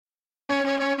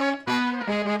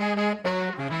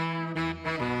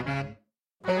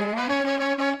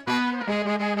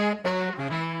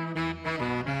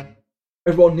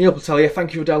Everyone, Neil Patel here.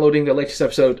 Thank you for downloading the latest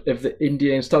episode of the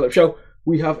Indian Startup Show.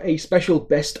 We have a special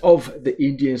best of the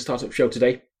Indian Startup Show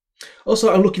today.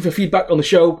 Also, I'm looking for feedback on the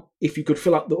show. If you could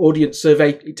fill out the audience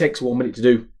survey, it takes 1 minute to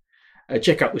do.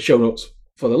 Check out the show notes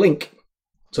for the link.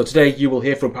 So today you will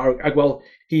hear from Parag Agwal.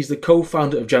 He's the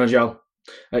co-founder of Janajal.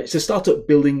 It's a startup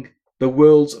building the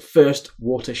world's first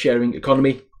water sharing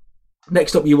economy.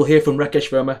 Next up, you will hear from Rakesh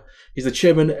Verma. He's the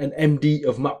chairman and MD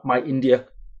of MapMyIndia,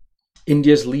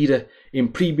 India's leader in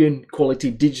premium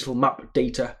quality digital map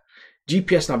data,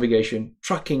 GPS navigation,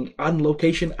 tracking and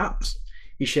location apps.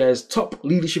 He shares top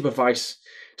leadership advice,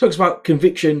 talks about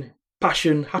conviction,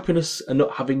 passion, happiness and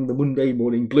not having the Monday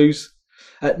morning blues.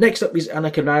 Next up is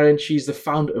Annika Narayan. She's the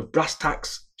founder of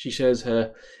BrassTax. She shares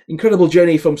her incredible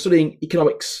journey from studying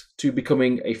economics to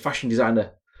becoming a fashion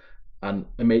designer and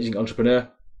amazing entrepreneur.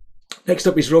 Next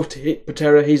up is Rohit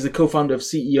Patera. He's the co-founder of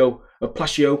CEO of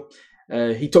Plashio.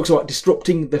 He talks about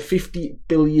disrupting the 50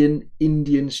 billion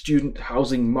Indian student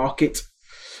housing market.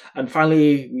 And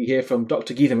finally, we hear from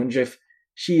Dr. Geeta Manjith.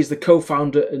 She is the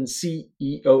co-founder and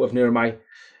CEO of Niramai.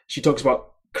 She talks about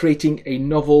creating a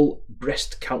novel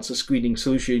breast cancer screening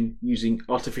solution using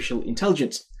artificial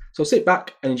intelligence. So sit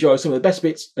back and enjoy some of the best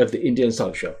bits of the Indian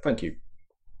Startup Show. Thank you.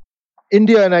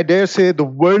 India, and I dare say the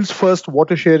world's first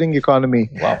water sharing economy.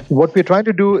 Wow. What we're trying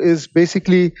to do is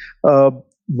basically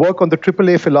work on the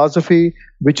AAA philosophy,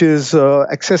 which is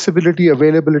accessibility,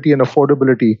 availability, and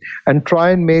affordability, and try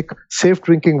and make safe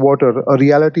drinking water a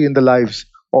reality in the lives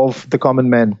of the common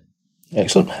man.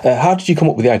 Excellent. How did you come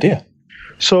up with the idea?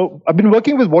 So I've been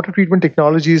working with water treatment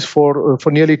technologies for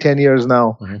nearly 10 years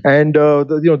now, and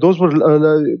those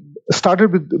were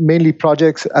started with mainly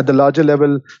projects at the larger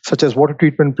level, such as water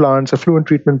treatment plants, effluent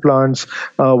treatment plants,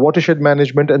 watershed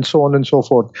management, and so on and so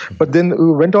forth. But then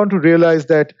we went on to realize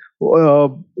that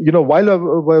while I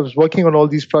was working on all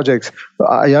these projects,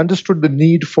 I understood the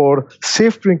need for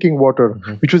safe drinking water,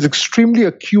 which was extremely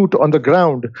acute on the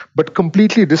ground, but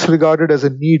completely disregarded as a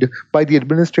need by the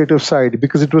administrative side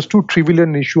because it was too trivial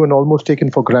an issue and almost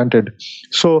taken for granted.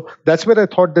 So that's where I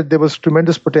thought that there was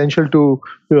tremendous potential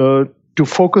to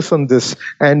focus on this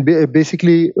and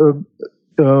basically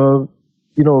deliver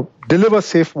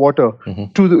safe water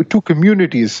to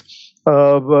communities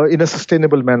in a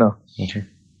sustainable manner.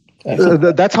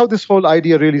 That's how this whole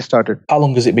idea really started. How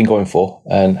long has it been going for,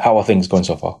 and how are things going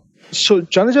so far? So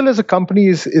Janajal as a company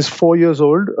is 4 years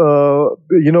old.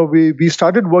 We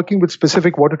started working with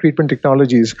specific water treatment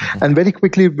technologies and very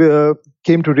quickly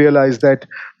came to realize that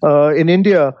in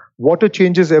India, water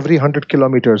changes every 100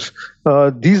 kilometers.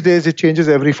 These days, it changes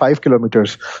every 5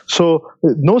 kilometers. So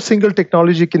no single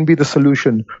technology can be the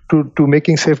solution to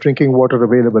making safe drinking water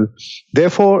available.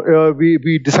 Therefore,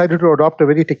 we decided to adopt a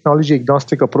very technology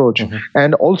agnostic approach,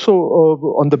 and also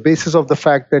on the basis of the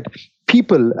fact that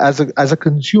people as a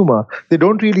consumer, they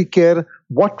don't really care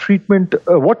what treatment,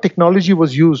 what technology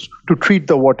was used to treat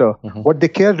the water. What they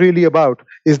care really about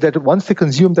is that once they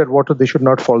consume that water, they should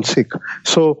not fall sick.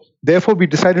 So therefore, we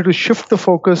decided to shift the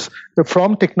focus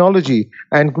from technology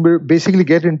and basically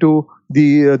get into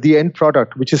the end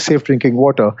product, which is safe drinking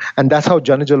water. And that's how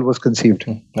Janajal was conceived.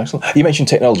 Excellent. You mentioned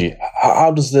technology.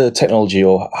 How does the technology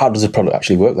or how does the product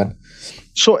actually work then?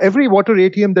 So every water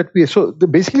ATM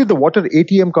basically the water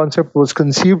ATM concept was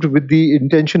conceived with the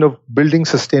intention of building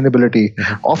sustainability.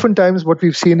 Oftentimes what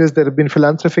we've seen is there have been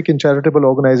philanthropic and charitable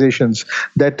organizations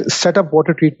that set up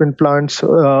water treatment plants,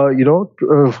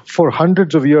 for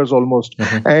hundreds of years almost.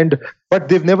 But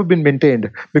they've never been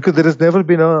maintained because there has never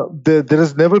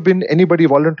been anybody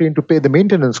volunteering to pay the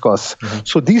maintenance costs.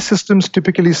 So these systems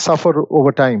typically suffer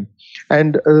over time.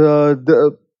 And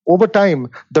over time,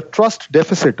 the trust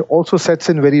deficit also sets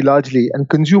in very largely, and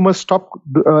consumers stop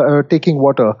taking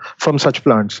water from such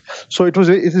plants. So it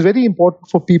is very important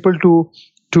for people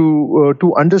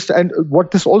to understand. What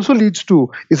this also leads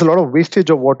to is a lot of wastage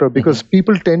of water because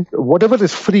people whatever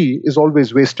is free is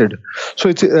always wasted.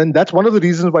 So and that's one of the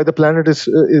reasons why the planet is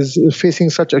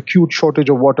facing such acute shortage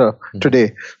of water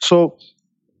today. So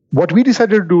what we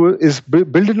decided to do is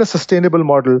build in a sustainable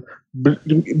model,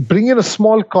 bring in a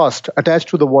small cost attached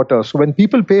to the water. So when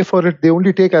people pay for it, they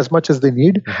only take as much as they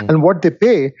need. And what they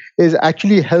pay is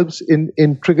actually helps in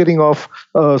triggering off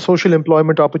social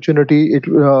employment opportunity,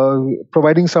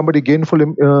 providing somebody gainful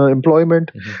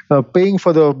employment, paying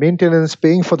for the maintenance,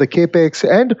 paying for the capex,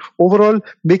 and overall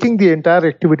making the entire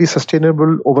activity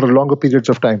sustainable over longer periods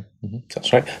of time.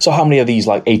 That's right. So how many of these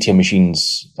like ATM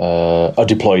machines are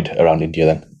deployed around India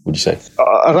then, would you say?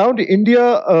 Around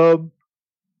India,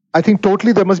 I think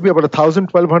totally there must be about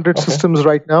 1,000, 1,200 systems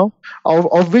right now,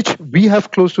 of which we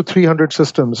have close to 300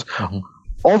 systems.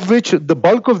 Of which the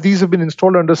bulk of these have been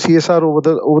installed under CSR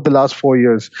over the last 4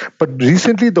 years. But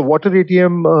recently, the water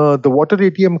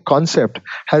ATM concept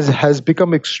has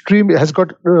become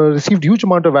received huge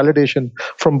amount of validation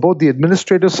from both the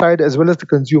administrative side as well as the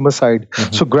consumer side.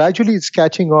 So gradually, it's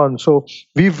catching on. So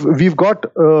we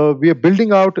are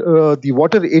building out the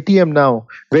water ATM now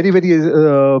very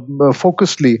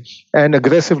focusedly and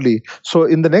aggressively. So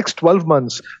in the next 12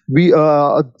 months,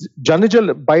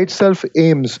 Janajal by itself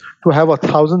aims to have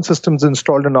 1,000 systems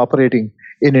installed and operating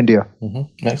in India.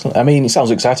 Excellent. I mean, it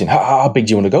sounds exciting. How big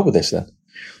do you want to go with this then?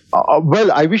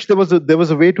 Well, I wish there was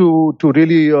a way to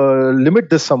really limit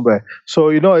this somewhere. So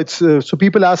it's so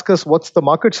people ask us what's the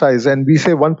market size, and we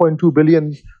say 1.2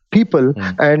 billion people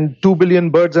and 2 billion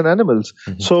birds and animals.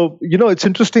 So it's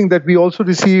interesting that we also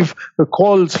receive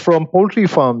calls from poultry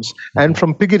farms and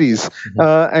from piggeries,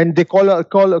 and they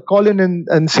call in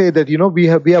and say that we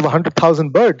have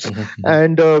 100,000 birds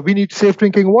and we need safe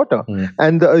drinking water.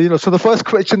 And so the first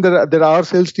question that our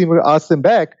sales team asks them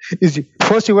back is,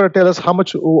 first you got to tell us how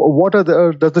much water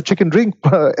does the chicken drink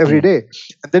every day,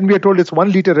 and then we are told it's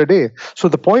 1 liter a day. So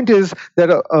the point is that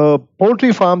a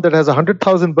poultry farm that has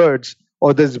 100,000 birds,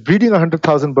 or there's breeding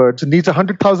 100,000 birds, needs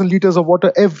 100,000 liters of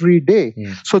water every day.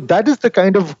 So that is the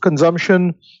kind of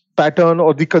consumption pattern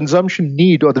or the consumption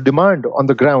need or the demand on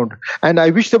the ground. And I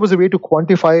wish there was a way to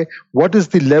quantify what is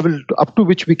the level up to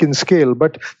which we can scale.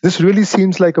 But this really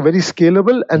seems like a very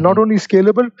scalable, and not only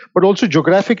scalable, but also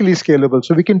geographically scalable.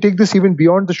 So we can take this even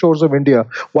beyond the shores of India.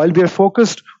 While we are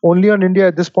focused only on India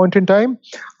at this point in time,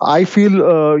 I feel,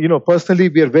 personally,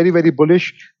 we are very, very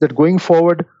bullish that going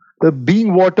forward,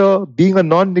 being water, being a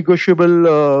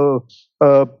non-negotiable,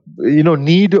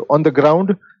 need on the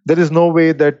ground, there is no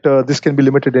way that this can be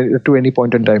limited to any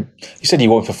point in time. You said you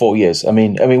were going for 4 years. I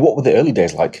mean, what were the early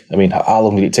days like? I mean, how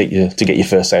long did it take you to get your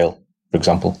first sale, for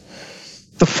example?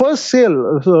 The first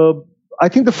sale, I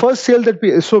think the first sale that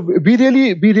we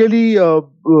really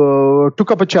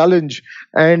took up a challenge,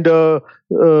 and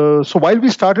so while we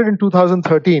started in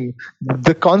 2013,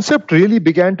 the concept really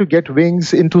began to get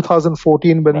wings in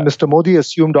 2014 when Mr. Modi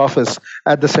assumed office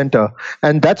at the center,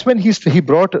 and that's when he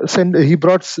brought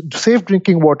safe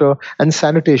drinking water and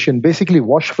sanitation, basically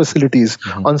wash facilities,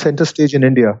 on center stage in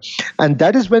India, and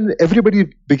that is when everybody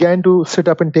began to sit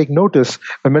up and take notice.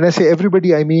 And when I say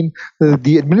everybody, I mean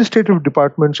the administrative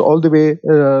departments all the way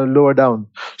lower down.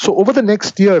 So over the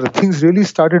next year, things really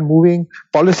started moving.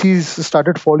 Policies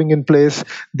started falling in place.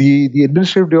 The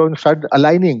administrative department started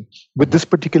aligning with this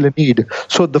particular need.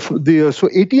 So so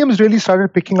ATMs really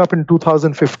started picking up in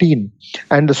 2015,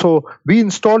 and so we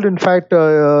installed. In fact,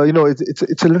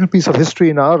 it's a little piece of history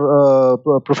in our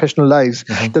professional lives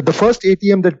that the first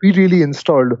ATM that we really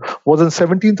installed was on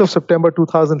 17th of September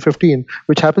 2015,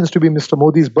 which happens to be Mr.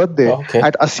 Modi's birthday,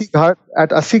 at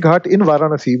Assi Ghat in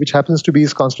Varanasi, which happens to be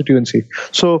his constituency.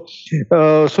 So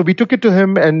we took it to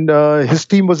him, and his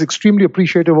team was extremely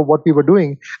appreciative of what we were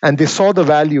doing, and they saw the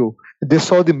value, they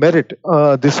saw the merit,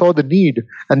 they saw the need,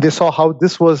 and they saw how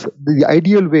this was the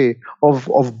ideal way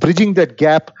of bridging that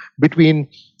gap between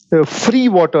free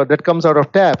water that comes out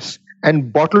of taps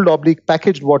and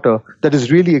bottled/packaged water that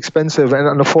is really expensive and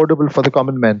unaffordable for the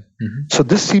common man. So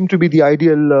this seemed to be the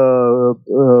ideal,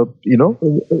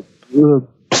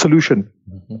 solution.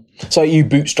 So are you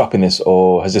bootstrapping this,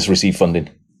 or has this received funding?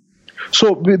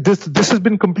 So this has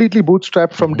been completely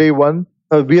bootstrapped from day one.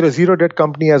 We are a zero debt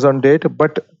company as on date,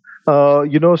 but so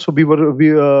we were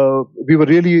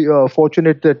really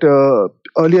fortunate that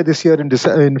earlier this year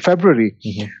in February,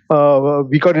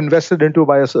 we got invested into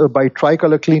by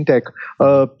Tricolor Cleantech,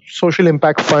 a social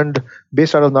impact fund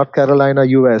based out of North Carolina,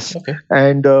 US,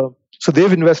 and so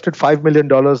they've invested $5 million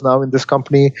now in this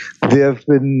company. They've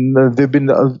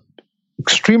been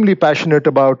extremely passionate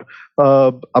about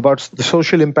the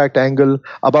social impact angle,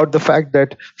 about the fact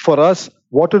that for us,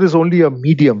 water is only a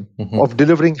medium of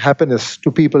delivering happiness to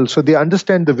people. So they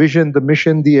understand the vision, the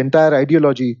mission, the entire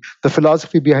ideology, the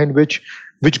philosophy behind which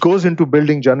goes into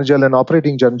building Janajal and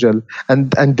operating Janajal,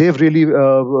 and they've really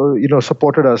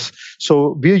supported us.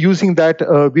 So we are using that.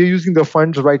 We are using the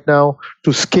funds right now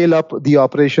to scale up the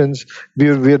operations. We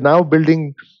are now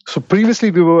building. So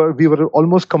previously we were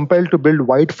almost compelled to build a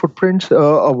wide footprint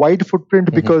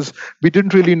because we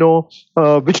didn't really know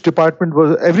which department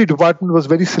was. Every department was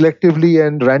very selectively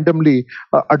and randomly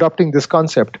adopting this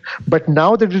concept. But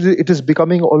now that it is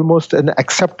becoming almost an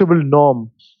acceptable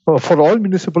norm for all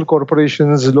municipal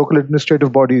corporations, local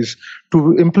administrative bodies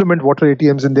to implement water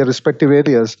ATMs in their respective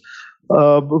areas,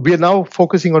 we are now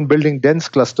focusing on building dense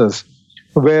clusters.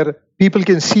 where people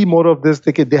can see more of this.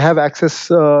 They have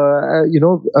access,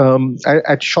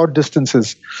 at short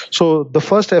distances. So the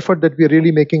first effort that we are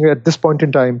really making at this point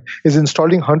in time is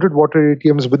installing 100 water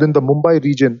ATMs within the Mumbai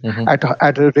region at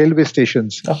railway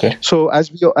stations. Okay. So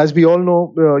as we all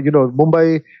know,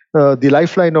 Mumbai. The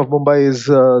lifeline of Mumbai is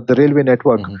the railway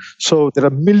network. So there are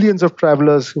millions of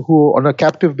travelers who, on a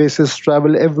captive basis,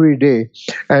 travel every day,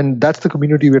 and that's the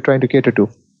community we're trying to cater to.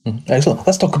 Excellent.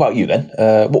 Let's talk about you then.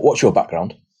 What's your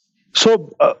background?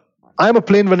 So I'm a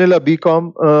plain vanilla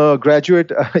BCom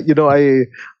graduate.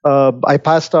 I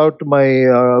passed out my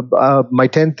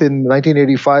 10th in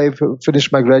 1985,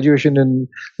 finished my graduation in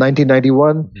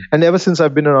 1991, and ever since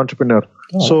I've been an entrepreneur.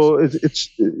 So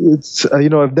it's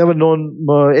I've never known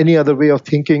any other way of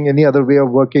thinking, any other way of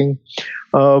working.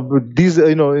 Over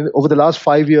the last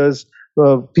 5 years,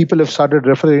 people have started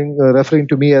referring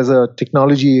to me as a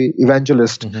technology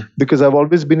evangelist, because I've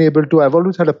always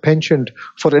had a penchant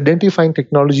for identifying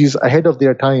technologies ahead of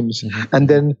their times, and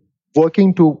then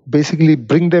working to basically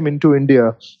bring them into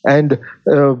India and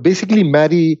basically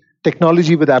marry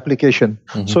technology with application.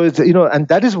 So it's, and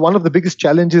that is one of the biggest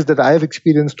challenges that I have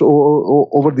experienced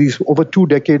over 2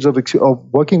 decades of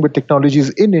working with technologies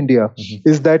in India,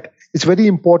 is that it's very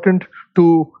important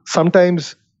to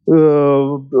sometimes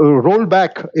roll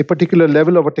back a particular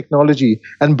level of a technology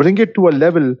and bring it to a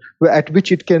level at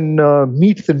which it can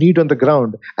meet the need on the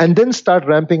ground, and then start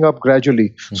ramping up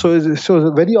gradually. So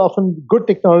very often good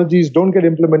technologies don't get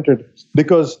implemented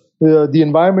because the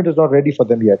environment is not ready for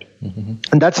them yet.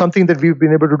 And that's something that we've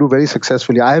been able to do very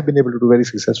successfully. I have been able to do very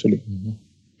successfully.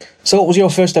 So what was your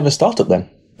first ever startup then?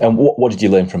 And what did you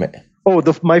learn from it?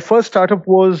 My first startup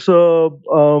was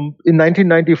in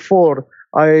 1994.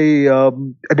 I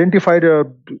identified a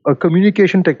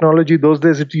communication technology. Those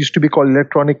days it used to be called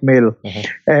electronic mail.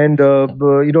 And,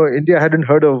 India hadn't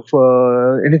heard of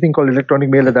anything called electronic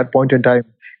mail at that point in time.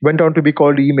 Went on to be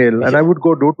called email. And I would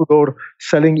go door to door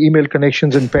selling email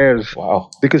connections in pairs.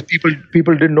 Wow. Because people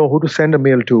didn't know who to send a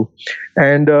mail to.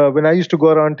 And when I used to go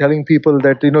around telling people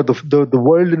that, the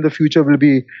world in the future will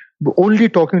be only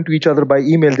talking to each other by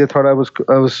email, they thought I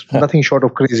was nothing short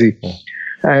of crazy.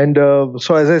 And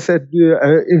so, as I said,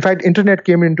 in fact, internet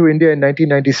came into India in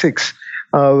 1996,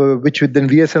 which then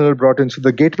VSNL brought in. So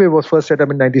the gateway was first set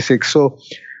up in 96. So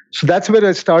that's where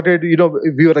I started. We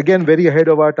were again very ahead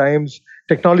of our times.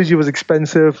 Technology was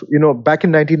expensive. Back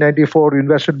in 1994, we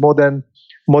invested more than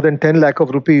 10 lakh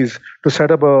of rupees to set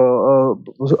up a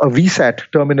VSAT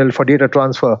terminal for data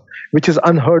transfer, which is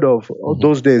unheard of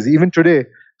those days, even today.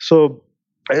 So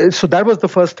that was the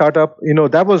first startup.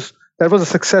 That was a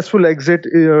successful exit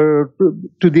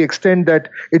to the extent that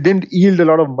it didn't yield a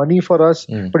lot of money for us,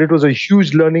 but it was a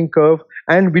huge learning curve,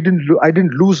 and I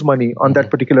didn't lose money on that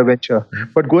particular venture.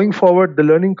 But going forward, the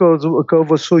learning curve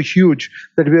was so huge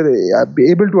that we were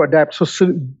able to adapt. So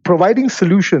providing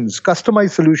solutions,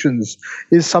 customized solutions,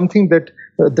 is something that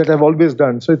I've always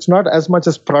done. So it's not as much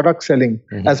as product selling,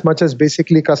 as much as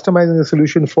basically customizing a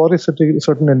solution for a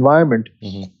certain environment.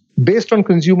 Based on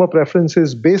consumer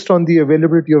preferences, based on the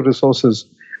availability of resources,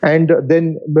 and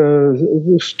then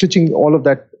stitching all of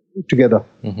that together.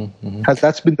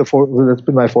 That's been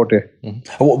my forte.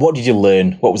 What did you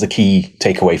learn? What was the key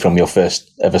takeaway from your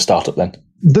first ever startup then?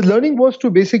 The learning was to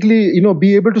basically,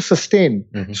 be able to sustain.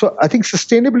 So I think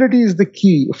sustainability is the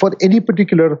key for any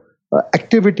particular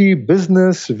activity,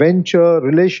 business, venture,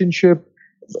 relationship,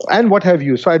 and what have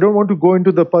you. So I don't want to go into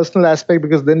the personal aspect,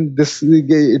 because then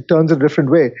it turns a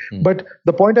different way. But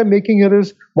the point I'm making here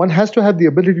is one has to have the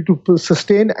ability to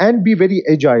sustain and be very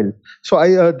agile. So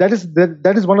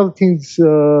that is one of the things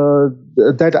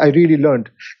that I really learned,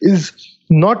 is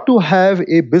not to have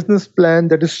a business plan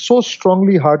that is so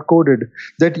strongly hard-coded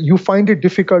that you find it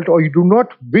difficult or you do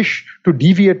not wish to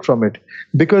deviate from it.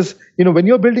 Because, when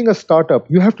you're building a startup,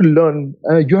 you have to learn,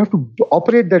 you have to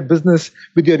operate that business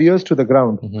with your ears to the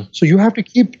ground. So you have to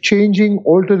keep changing,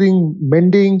 altering,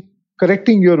 mending,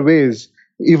 correcting your ways,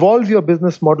 evolve your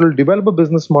business model, develop a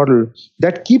business model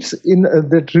that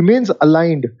remains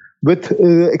aligned with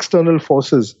external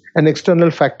forces and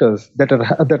external factors that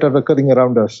are occurring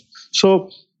around us. So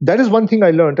that is one thing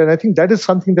I learned, and I think that is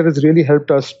something that has really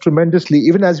helped us tremendously,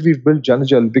 even as we've built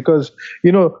Janajal, because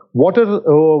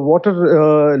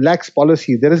water lacks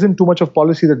policy. There isn't too much of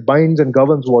policy that binds and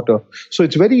governs water. So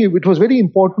it was very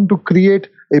important to create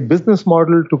a business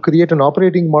model, to create an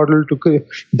operating model,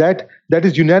 that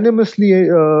is unanimously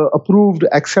approved,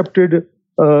 accepted,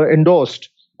 endorsed,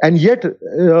 and yet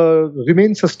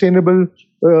remains sustainable,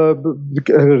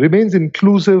 remains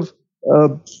inclusive,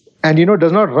 and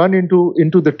does not run into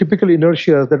the typical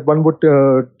inertia that one would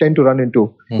tend to run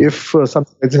into if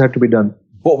something like this had to be done.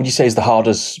 What would you say is the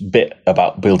hardest bit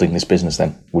about building this business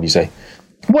then, would you say?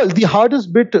 Well, the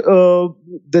hardest bit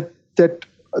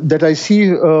that I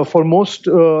see for most,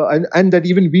 and that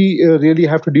even we really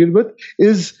have to deal with,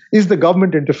 is the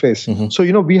government interface. Mm-hmm. So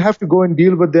we have to go and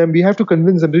deal with them. We have to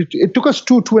convince them. It took us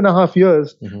 2.5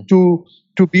 years Mm-hmm.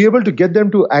 to be able to get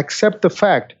them to accept the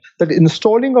fact that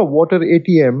installing a water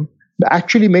ATM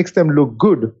actually makes them look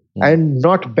good and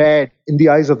not bad in the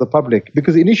eyes of the public.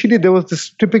 Because initially there was this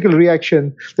typical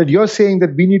reaction that you're saying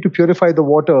that we need to purify the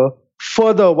water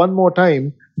further one more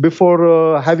time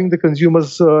before having the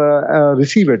consumers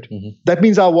receive it. Mm-hmm. That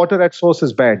means our water at source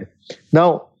is bad.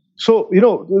 Now, so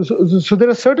there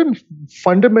are certain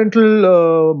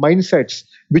fundamental mindsets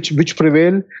which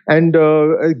prevail, and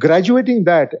graduating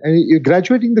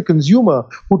the consumer,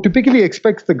 who typically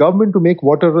expects the government to make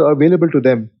water available to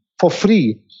them for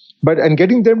free, and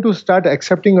getting them to start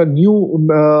accepting a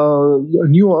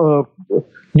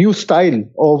new style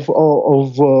of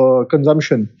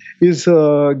consumption is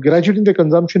graduating the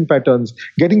consumption patterns,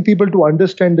 getting people to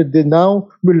understand that they now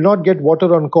will not get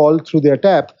water on call through their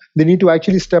tap. They need to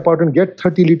actually step out and get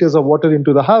 30 liters of water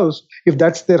into the house if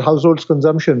that's their household's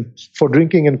consumption for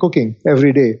drinking and cooking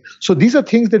every day. So these are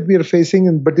things that we are facing,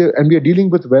 and we are dealing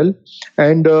with well,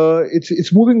 and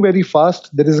it's moving very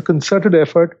fast. There is a concerted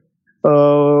effort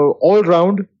all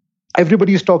round.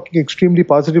 Everybody is talking extremely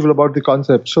positive about the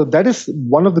concept. So that is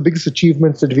one of the biggest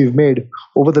achievements that we've made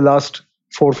over the last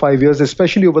 4 or 5 years,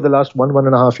 especially over the last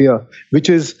 1.5 year, which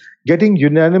is getting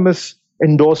unanimous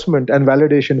endorsement and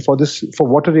validation for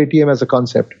water ATM as a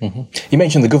concept. Mm-hmm. You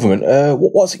mentioned the government.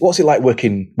 What's it like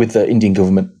working with the Indian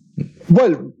government?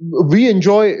 Well, we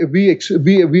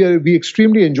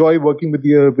extremely enjoy working with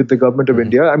the government of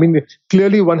India. I mean,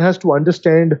 clearly one has to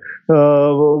understand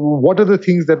what are the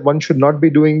things that one should not be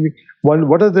doing.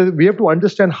 We have to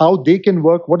understand how they can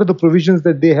work. What are the provisions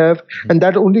that they have, and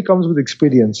that only comes with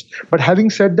experience. But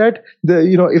having said that,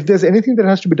 if there's anything that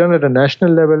has to be done at a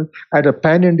national level, at a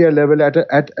pan-India level,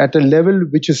 at a level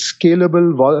which is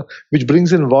scalable, which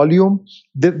brings in volume,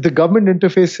 the government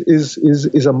interface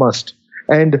is a must.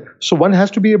 And so one has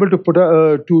to be able to put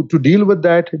to deal with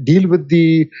that, deal with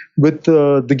the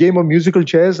game of musical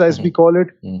chairs, as we call it.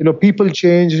 People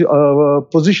change,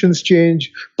 positions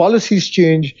change, policies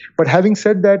change. But having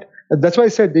said that, that's why I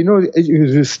said,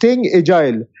 staying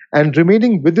agile and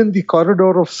remaining within the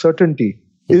corridor of certainty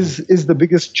is the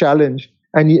biggest challenge,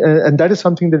 and that is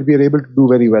something that we are able to do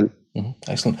very well.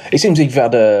 Mm-hmm. Excellent. It seems you've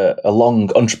had a long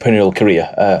entrepreneurial career.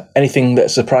 Anything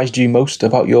that surprised you most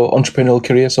about your entrepreneurial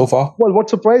career so far? Well, what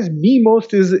surprised me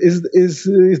most is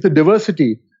the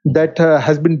diversity that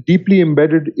has been deeply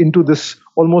embedded into this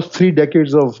almost 3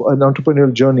 decades of an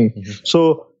entrepreneurial journey. Mm-hmm.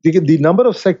 So the number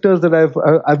of sectors that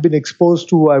I've been exposed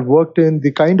to, I've worked in,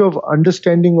 the kind of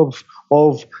understanding of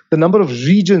the number of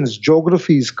regions,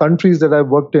 geographies, countries that I've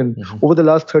worked in over the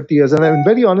last 30 years. And I mean,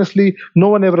 very honestly, no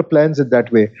one ever plans it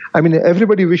that way. I mean,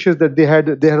 everybody wishes that they had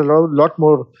a lot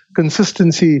more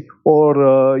consistency,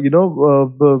 or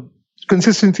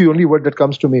consistency, only word that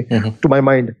comes to me, to my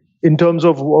mind, in terms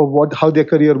of how their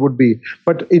career would be.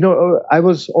 But I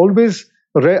was always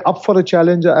up for a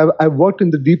challenge. I've worked in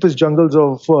the deepest jungles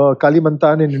of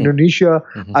Kalimantan in Indonesia.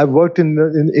 I've worked in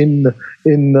the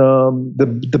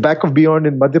back of beyond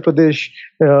in Madhya Pradesh,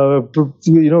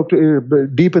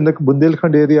 deep in the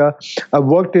Bundelkhand area. I've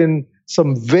worked in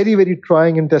some very, very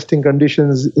trying and testing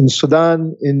conditions in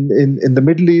Sudan, in the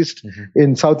Middle East,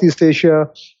 in Southeast Asia,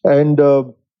 and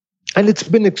it's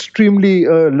been extremely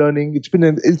learning. It's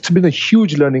been a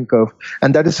huge learning curve,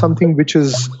 and that is something which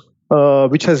has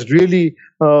really.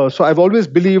 So I've always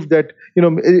believed that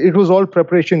it was all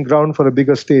preparation ground for a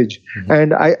bigger stage,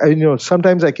 and I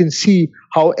sometimes I can see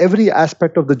how every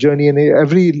aspect of the journey and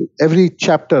every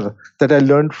chapter that I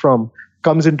learned from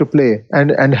comes into play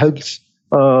and helps.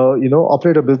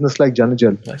 Operate a business like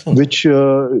Janajal, which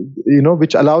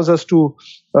allows us to,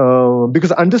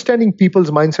 because understanding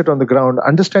people's mindset on the ground,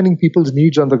 understanding people's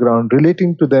needs on the ground,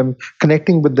 relating to them,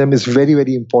 connecting with them is very,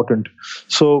 very important.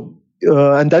 So,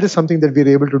 and that is something that we're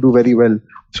able to do very well.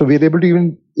 So we're able to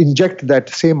even inject that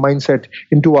same mindset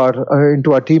into our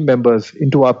team members,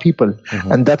 into our people,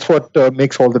 and that's what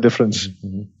makes all the difference.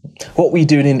 What were you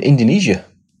doing in Indonesia?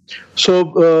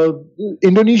 So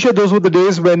Indonesia, those were the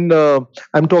days when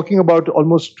I'm talking about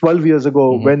almost 12 years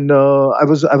ago, when I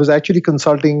was actually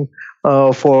consulting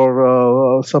for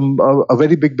a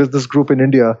very big business group in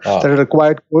India that had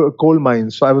acquired coal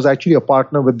mines. So I was actually a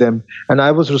partner with them, and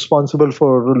I was responsible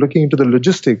for looking into the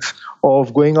logistics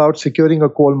of going out, securing a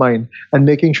coal mine, and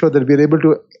making sure that we're able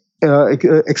to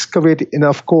excavate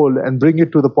enough coal and bring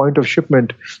it to the point of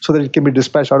shipment so that it can be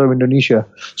dispatched out of Indonesia.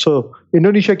 So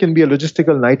Indonesia can be a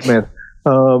logistical nightmare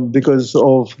because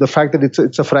of the fact that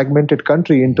it's a fragmented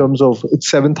country in terms of its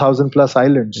 7,000 plus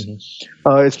islands.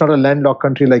 It's not a landlocked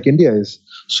country like India is.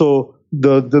 So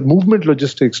the movement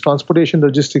logistics, transportation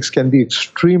logistics can be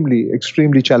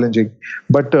extremely challenging.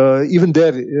 But even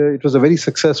there, it was a very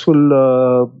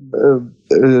successful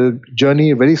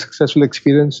journey, a very successful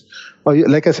experience.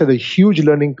 Like I said, a huge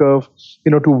learning curve.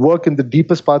 To work in the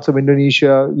deepest parts of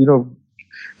Indonesia,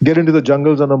 get into the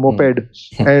jungles on a moped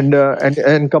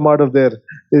and come out of there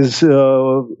is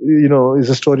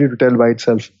a story to tell by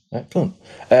itself. Excellent.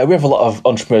 We have a lot of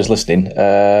entrepreneurs listening.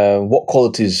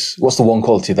 What's the one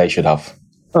quality they should have?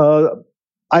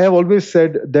 I have always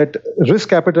said that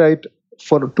risk appetite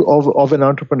of an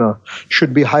entrepreneur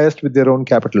should be highest with their own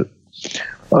capital.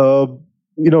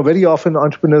 Very often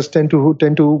entrepreneurs tend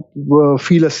to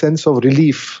feel a sense of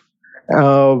relief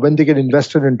when they get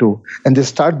invested into, and they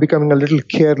start becoming a little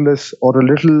careless or a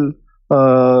little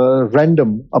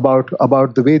random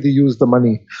about the way they use the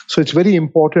money. So it's very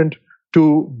important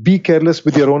to be careless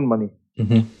with your own money.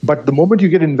 But the moment you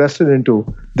get invested into,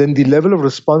 then the level of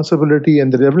responsibility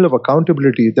and the level of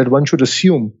accountability that one should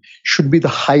assume should be the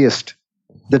highest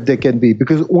that there can be,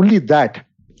 because only that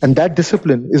and that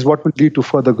discipline is what will lead to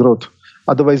further growth.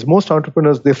 Otherwise, most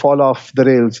entrepreneurs, they fall off the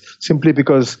rails simply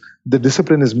because the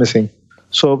discipline is missing.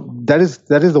 So that is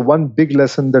the one big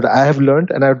lesson that I have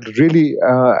learned, and I would really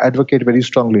advocate very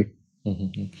strongly.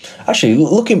 Actually,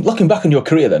 looking back on your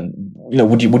career, then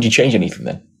would you change anything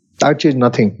then? I'd change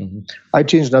nothing. I'd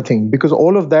change nothing because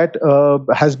all of that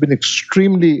has been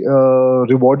extremely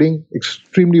rewarding,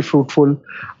 extremely fruitful.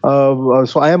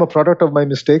 So I am a product of my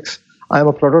mistakes. I am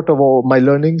a product of all my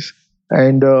learnings,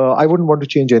 and I wouldn't want to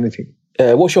change anything.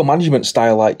 What's your management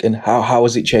style like, and how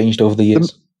has it changed over the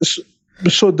years?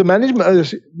 So the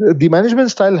management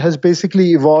style has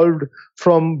basically evolved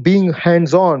from being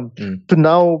hands-on to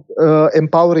now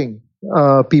empowering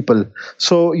people.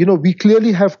 So, we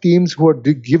clearly have teams who are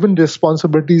given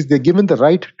responsibilities. They're given the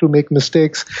right to make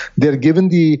mistakes. They're given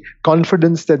the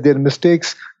confidence that their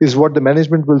mistakes is what the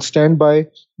management will stand by.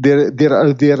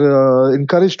 They're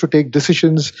encouraged to take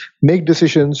decisions, make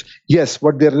decisions. Yes,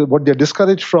 what they're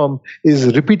discouraged from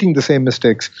is repeating the same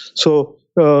mistakes. So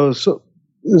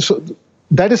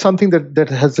that is something that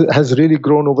has really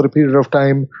grown over a period of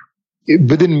time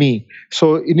within me.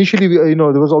 So initially, there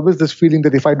was always this feeling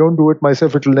that if I don't do it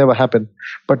myself, it will never happen.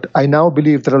 But I now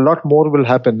believe that a lot more will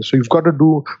happen. So you've got to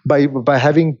do by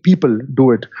having people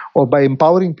do it or by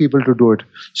empowering people to do it.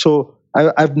 So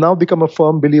I've now become a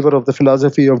firm believer of the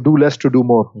philosophy of do less to do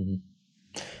more.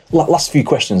 Last few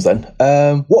questions then.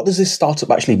 What does this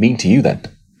startup actually mean to you then?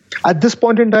 At this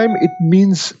point in time, it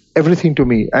means everything to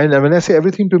me. And when I say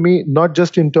everything to me, not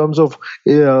just in terms of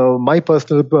my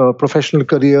personal professional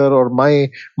career or my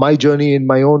journey in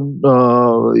my own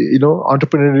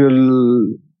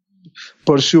entrepreneurial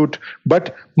pursuit,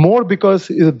 but more because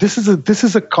this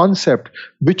is a concept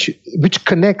which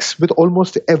connects with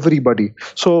almost everybody.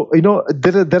 So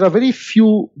there are very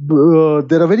few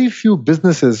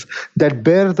businesses that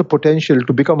bear the potential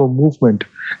to become a movement,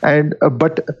 and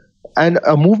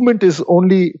a movement is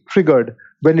only triggered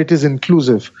when it is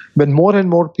inclusive, when more and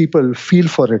more people feel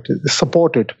for it,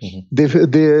 support it,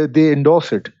 they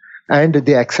endorse it, and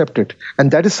they accept it.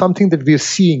 And that is something that we are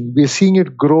seeing. We are seeing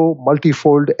it grow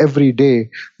multifold every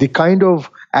day. The kind of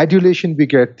adulation we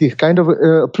get, the kind of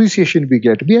appreciation we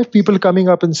get. We have people coming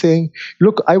up and saying,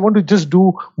 look, I want to just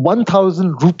do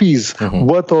 1,000 rupees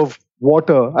worth of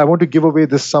water. I want to give away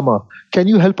this summer. Can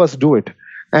you help us do it?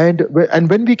 And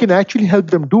when we can actually help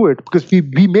them do it, because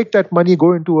we make that money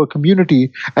go into a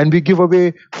community and we give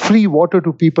away free water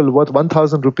to people worth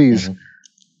 1,000 rupees,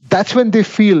 that's when they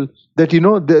feel that,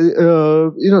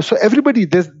 so everybody,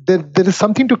 there is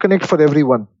something to connect for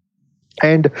everyone.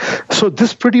 And so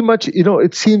this pretty much,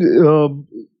 it seems,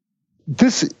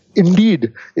 this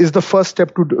indeed is the first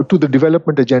step to the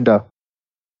development agenda.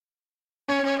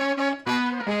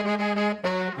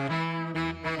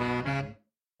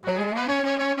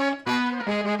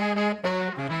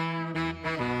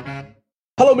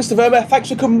 Hello, Mr. Verma. Thanks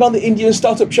for coming on the Indian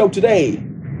Startup Show today.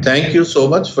 Thank you so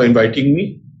much for inviting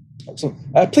me. Excellent.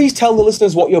 Please tell the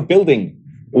listeners what you're building.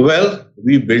 Well,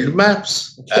 we build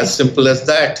maps, as simple as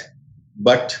that.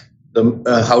 But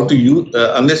how to use,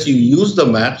 unless you use the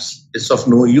maps, it's of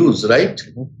no use, right?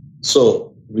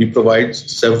 So we provide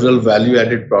several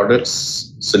value-added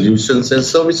products, solutions, and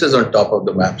services on top of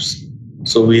the maps.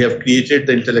 So we have created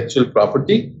the intellectual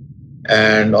property,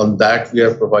 and on that we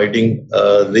are providing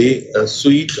a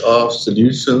suite of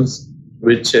solutions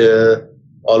which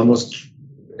almost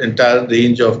entire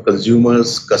range of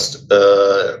consumers,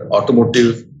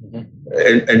 automotive,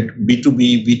 and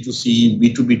B2B, B2C,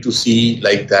 B2B2C,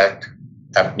 like that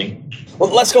happening.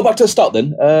 Well, let's go back to the start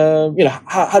then.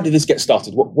 How did this get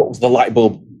started? What was the light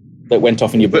bulb that went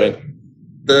off in your brain?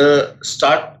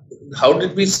 How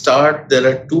did we start? There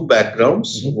are two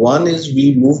backgrounds. One is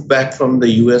we moved back from the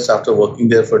US after working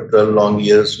there for 12 long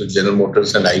years with General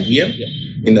Motors and IBM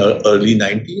in the early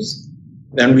 90s.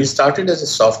 And we started as a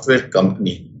software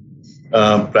company,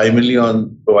 primarily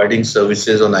on providing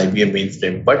services on IBM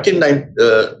mainframe. But in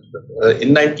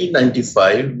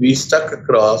 1995, we stuck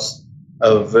across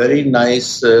a very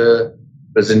nice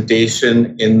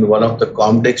presentation in one of the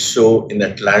Comdex show in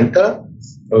Atlanta,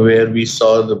 where we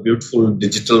saw the beautiful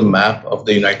digital map of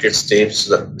the United States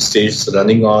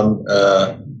running on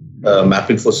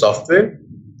MapInfo software.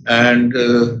 And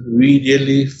we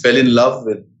really fell in love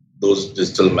with those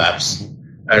digital maps.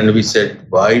 And we said,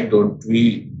 why don't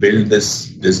we build this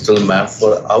digital map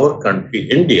for our country,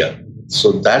 India?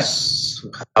 So that's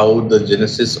how the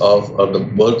genesis or the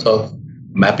birth of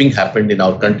mapping happened in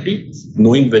our country,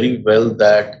 knowing very well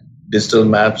that digital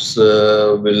maps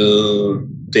will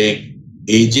take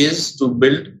ages to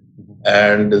build,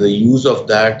 and the use of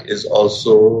that is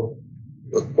also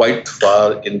quite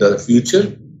far in the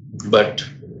future. But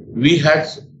we had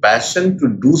passion to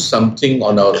do something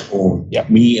on our own. Yeah.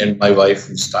 Me and my wife,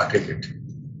 who started it.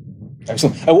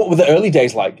 Excellent. And what were the early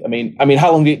days like? I mean,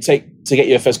 how long did it take to get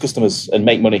your first customers and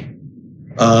make money?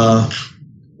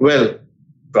 Well,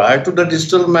 prior to the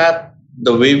digital map,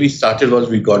 the way we started was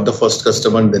we got the first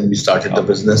customer and then we started the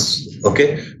business.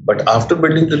 Okay, but after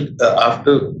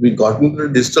after we got into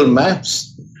the digital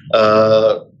maps,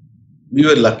 we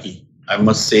were lucky. I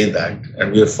must say that,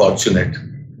 and we were fortunate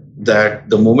that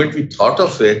the moment we thought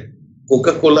of it,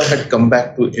 Coca-Cola had come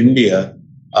back to India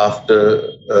after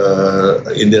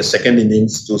in their second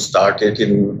innings to start it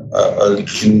in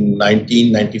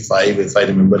 1995, if I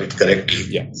remember it correctly.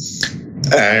 Yeah.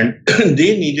 And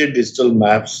they needed digital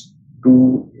maps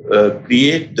to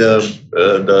create the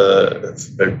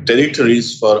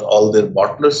territories for all their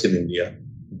bottlers in India.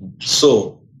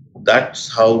 So that's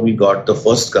how we got the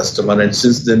first customer, and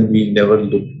since then we never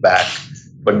looked back.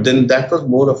 But then that was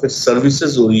more of a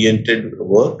services-oriented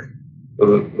work,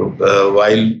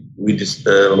 while we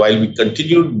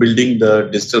continued building the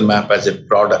digital map as a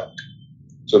product.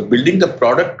 So building the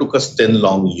product took us 10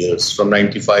 long years, from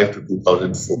 95 to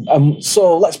 2004.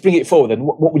 So let's bring it forward then.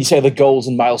 What would you say are the goals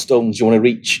and milestones you want to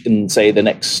reach in, say, the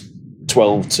next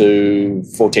 12 to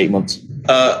 48 months?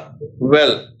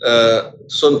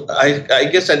 So I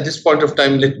guess at this point of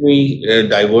time, let me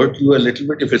divert you a little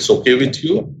bit, if it's okay with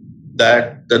you,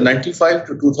 that the 95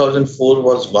 to 2004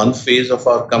 was one phase of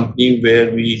our company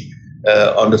where we,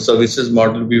 on the services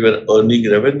model, we were earning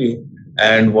revenue.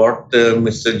 And what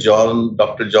Dr. John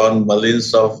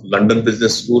Mullins of London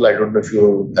Business School, I don't know if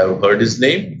you have heard his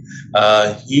name,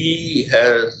 he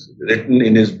has written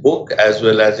in his book as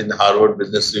well as in Harvard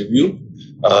Business Review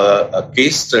a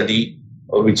case study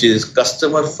which is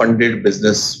customer-funded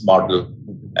business model.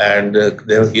 And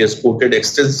there he has quoted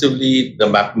extensively the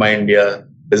MapMyIndia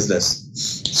business.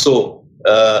 So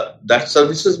that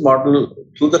services model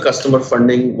through the customer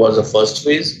funding was the first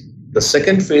phase. The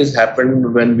second phase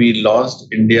happened when we launched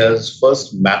India's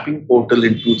first mapping portal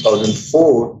in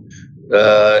 2004.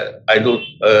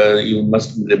 You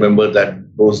must remember that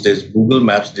those days Google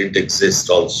Maps didn't exist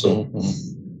also. Mm-hmm.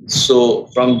 So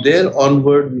from there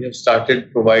onward, we have started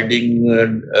providing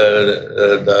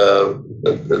the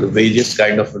various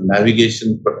kind of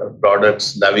navigation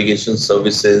products, navigation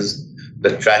services,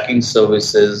 the tracking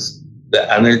services, the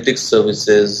analytics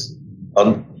services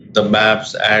on the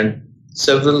maps, and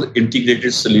several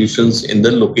integrated solutions in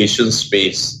the location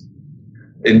space.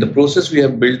 In the process, we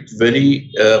have built very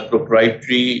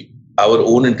proprietary, our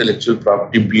own intellectual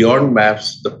property beyond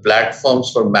maps, the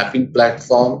platforms for mapping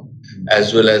platform,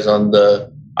 as well as on the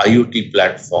IoT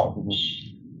platform.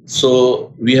 Mm-hmm.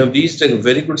 So we have reached a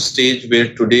very good stage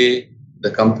where today the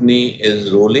company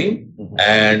is rolling, mm-hmm.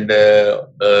 and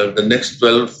the next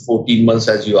 12-14 months,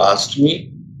 as you asked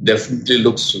me, definitely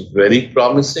looks very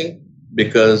promising,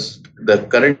 because the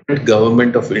current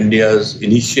government of India's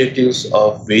initiatives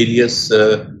of various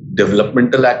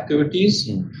developmental activities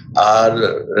are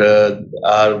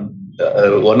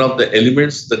one of the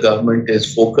elements the government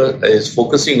is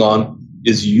focusing on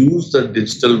is use the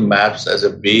digital maps as a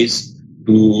base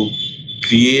to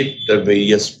create the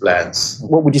various plans.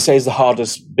 What would you say is the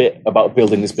hardest bit about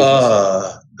building this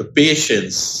business? The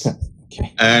patience.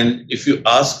 Okay. And if you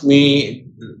ask me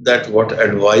that what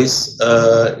advice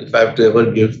if I have to ever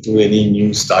give to any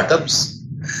new startups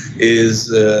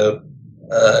is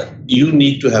you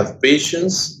need to have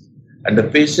patience, and the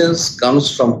patience comes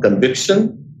from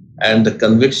conviction, and the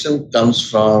conviction comes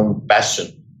from passion.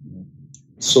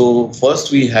 So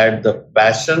first we had the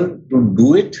passion to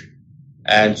do it,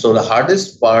 and so the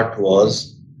hardest part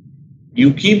was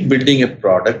you keep building a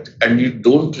product and you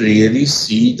don't really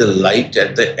see the light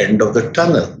at the end of the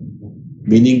tunnel.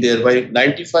 Meaning there by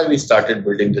 95 we started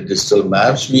building the digital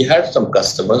maps. We had some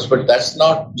customers, but that's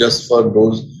not just for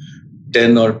those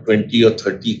 10 or 20 or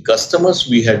 30 customers.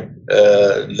 We had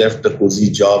left the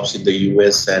cozy jobs in the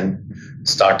US and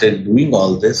started doing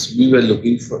all this. We were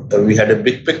looking for, we had a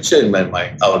big picture in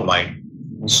our mind.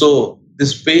 So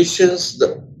this patience,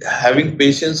 having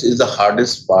patience is the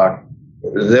hardest part.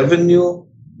 Revenue,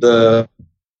 the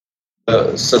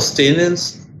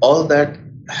sustenance, all that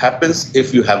happens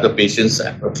if you have the patience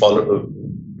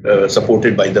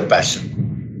supported by the passion.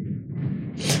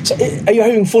 So are you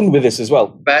having fun with this as well?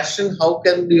 Passion, how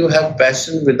can you have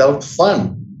passion without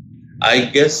fun? I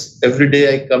guess every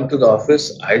day I come to the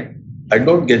office, I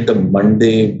don't get the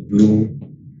Monday blue,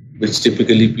 which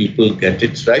typically people get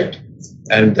it, right?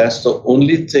 And that's the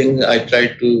only thing I try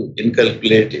to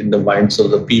inculcate in the minds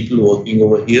of the people working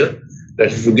over here,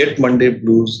 that if you get Monday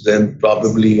blues, then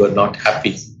probably you're not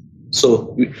happy.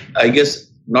 So I guess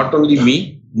not only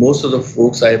me, most of the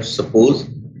folks I suppose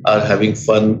are having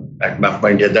fun at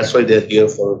MapMyIndia. That's why they're here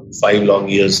for 5 long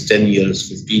years, 10 years,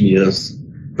 15 years,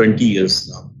 20 years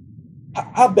now.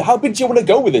 How big do you want to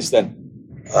go with this then?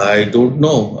 I don't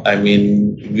know. I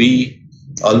mean, we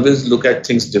always look at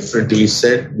things differently. We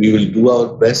said we will do our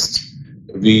best.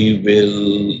 We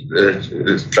will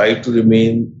try to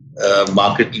remain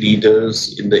market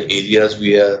leaders in the areas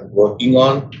we are working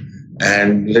on,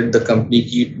 and let the company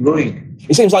keep growing.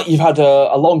 It seems like you've had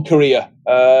a long career.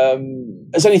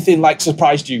 Has anything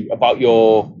surprised you about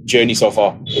your journey so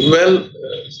far? Well,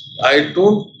 I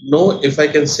don't know if I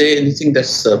can say anything that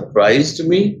surprised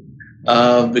me,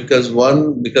 because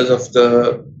of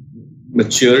the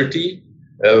maturity,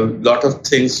 a lot of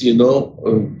things,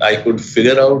 I could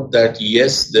figure out that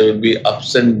yes, there will be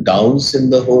ups and downs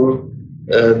in the whole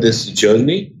this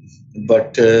journey,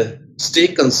 but stay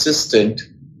consistent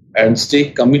and stay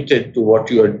committed to what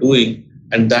you are doing.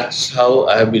 And that's how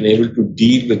I have been able to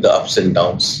deal with the ups and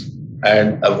downs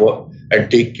and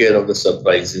take care of the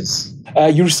surprises.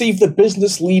 You received the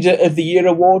Business Leader of the Year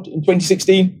award in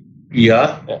 2016.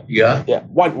 Yeah.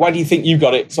 Why do you think you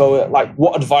got it? So,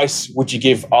 what advice would you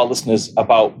give our listeners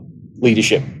about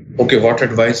leadership? Okay, what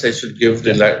advice I should give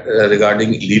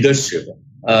regarding leadership?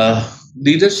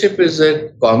 Leadership is a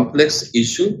complex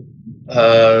issue.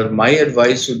 My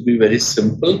advice would be very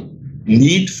simple.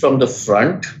 Lead from the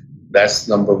front. That's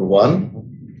number one.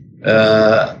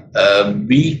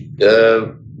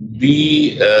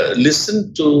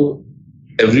 Listen to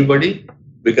everybody,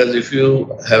 because if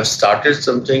you have started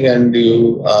something and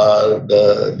you are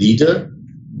the leader,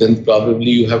 then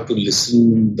probably you have to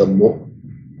listen the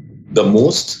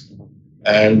most.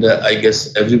 And I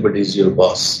guess everybody is your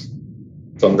boss,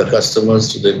 from the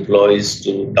customers to the employees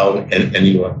to down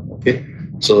anyone. Okay,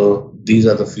 so these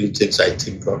are the few things I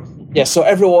think of. Yeah, so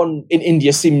everyone in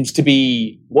India seems to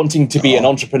be wanting to be an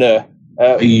entrepreneur.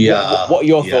 What are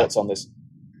your thoughts on this?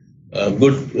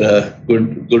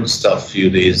 Good stuff you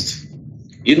raised.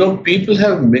 People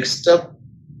have mixed up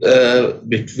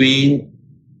between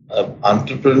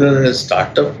entrepreneur and a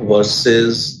startup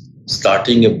versus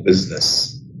starting a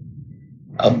business.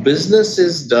 A business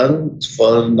is done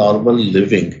for normal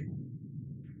living.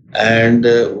 And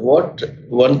what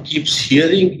one keeps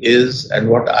hearing is, and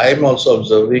what I'm also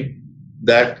observing,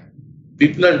 that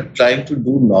people are trying to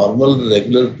do normal,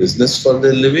 regular business for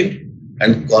their living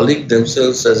and calling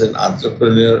themselves as an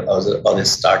entrepreneur or a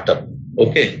startup.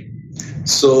 Okay,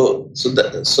 so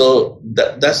that's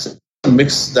a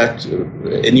mix that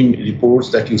any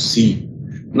reports that you see.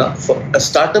 Now, for a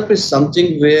startup is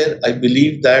something where I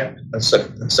believe that a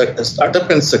startup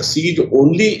can succeed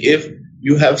only if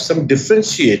you have some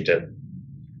differentiator,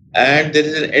 and there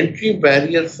is an entry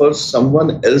barrier for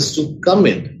someone else to come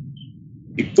in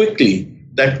quickly.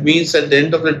 That means at the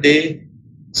end of the day,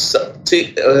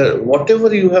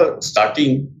 whatever you are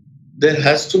starting, there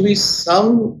has to be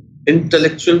some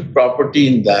intellectual property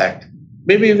in that.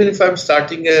 Maybe even if I'm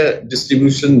starting a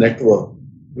distribution network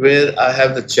where I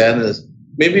have the channels,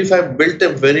 maybe if I've built a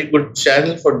very good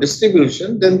channel for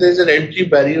distribution, then there's an entry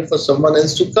barrier for someone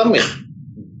else to come in.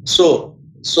 So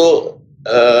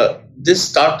this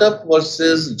startup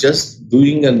versus just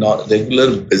doing a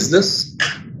regular business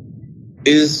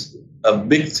is a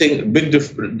big thing,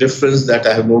 difference that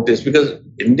I have noticed, because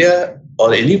India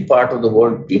or any part of the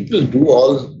world, people do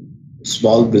all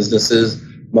small businesses,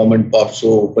 mom and pop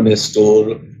so open a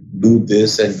store, do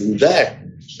this and do that.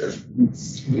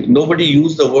 Nobody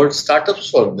used the word startups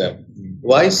for them.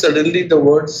 Why suddenly the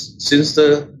words, since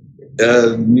the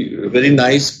very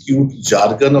nice, cute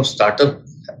jargon of startup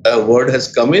word has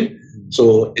come in,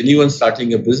 so anyone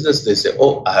starting a business, they say,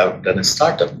 oh, I have done a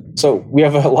startup. So we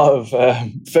have a lot of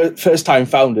first-time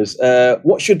founders.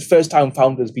 What should first-time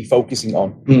founders be focusing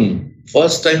on?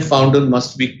 First-time founder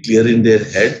must be clear in their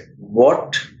head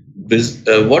what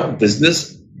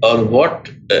business or what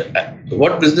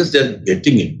business they're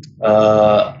getting in.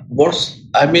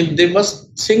 They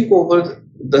must think over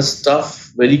the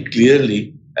stuff very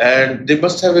clearly, and they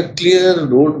must have a clear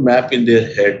roadmap in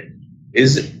their head.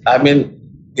 Is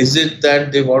it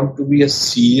that they want to be a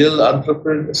serial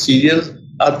entrepreneur,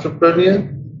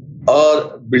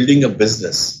 or building a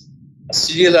business? A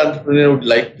serial entrepreneur would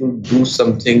like to do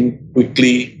something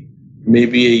quickly,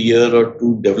 maybe a year or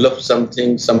two, develop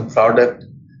something, some product,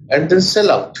 and then sell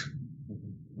out.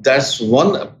 That's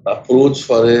one approach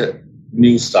for a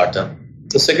new startup.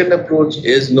 The second approach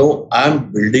is, no,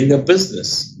 I'm building a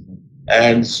business.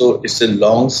 And so it's a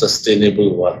long,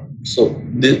 sustainable one. So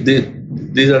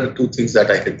these are the two things that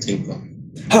I can think of.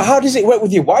 How does it work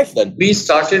with your wife then? We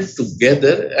started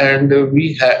together, and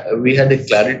we had a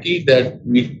clarity that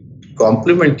we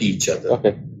complement each other.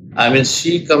 Okay.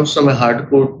 She comes from a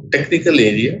hardcore technical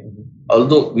area,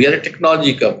 although we are a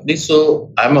technology company,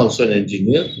 so I'm also an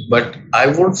engineer, but I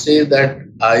won't say that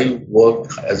I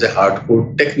worked as a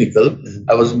hardcore technical.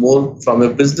 I was more from a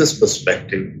business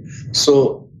perspective.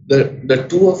 So the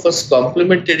two of us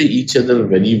complemented each other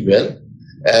very well,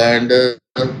 and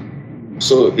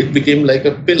so it became like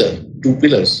a pillar, two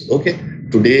pillars. Okay.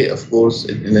 Today, of course,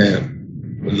 in a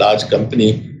large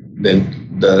company, then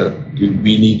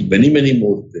we need many, many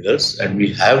more pillars, and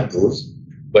we have those.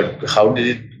 But how did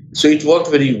it? So it worked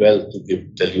very well, to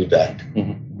tell you that.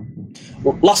 Mm-hmm.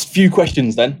 Well, last few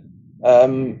questions then.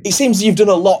 It seems you've done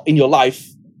a lot in your life.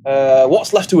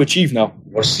 What's left to achieve now?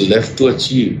 What's left to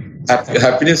achieve?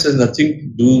 Happiness has nothing to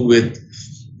do with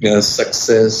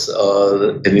success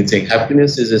or anything.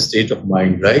 Happiness is a state of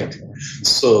mind, right?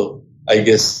 So I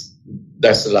guess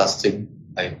that's the last thing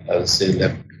I will say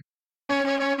left.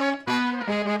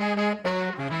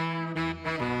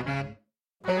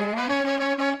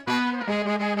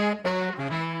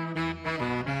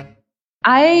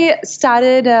 I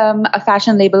started a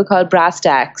fashion label called Brass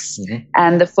Tacks,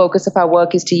 and the focus of our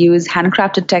work is to use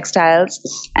handcrafted textiles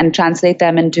and translate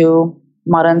them into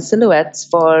modern silhouettes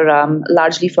for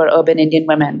largely for urban Indian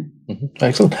women.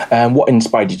 Excellent. And what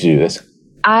inspired you to do this?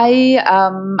 I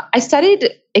studied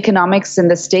economics in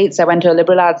the States. I went to a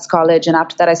liberal arts college, and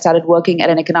after that I started working at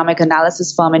an economic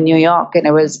analysis firm in New York, and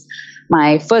it was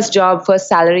my first job, first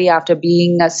salary after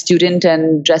being a student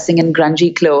and dressing in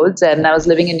grungy clothes. And I was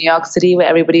living in New York City where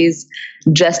everybody's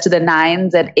dressed to the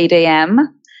nines at 8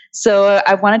 a.m. So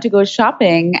I wanted to go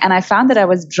shopping, and I found that I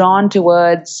was drawn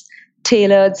towards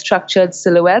tailored, structured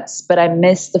silhouettes, but I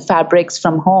missed the fabrics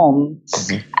from home.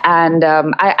 And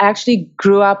I actually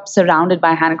grew up surrounded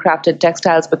by handcrafted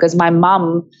textiles because my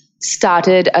mom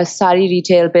started a sari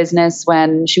retail business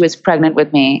when she was pregnant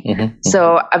with me.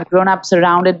 So I've grown up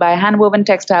surrounded by hand-woven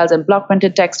textiles and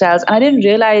block-printed textiles, and I didn't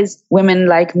realize women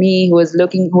like me who were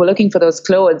looking for those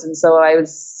clothes. And so I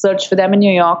searched for them in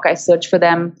New York. I searched for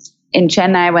them in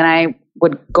Chennai when I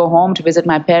would go home to visit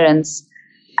my parents.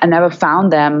 I never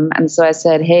found them, and so I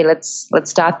said, "Hey, let's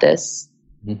start this."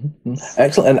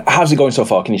 Excellent. And how's it going so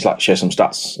far? Can you share some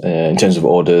stats in terms of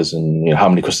orders and how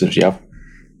many customers you have?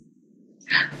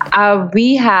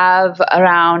 We have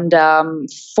around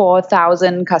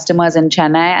 4,000 customers in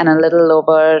Chennai and a little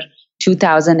over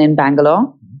 2,000 in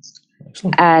Bangalore.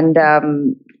 Excellent. And,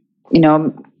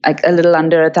 like a little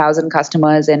under 1,000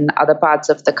 customers in other parts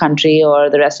of the country or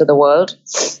the rest of the world.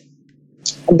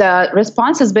 The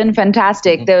response has been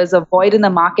fantastic. There was a void in the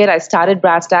market. I started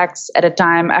Brass Tacks at a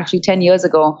time, actually 10 years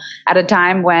ago, at a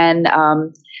time when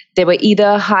there were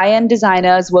either high-end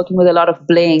designers working with a lot of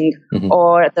bling,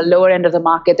 or at the lower end of the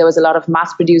market, there was a lot of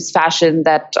mass-produced fashion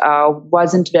that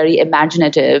wasn't very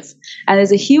imaginative. And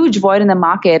there's a huge void in the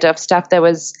market of stuff that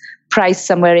was priced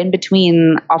somewhere in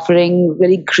between, offering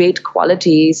really great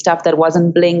quality stuff that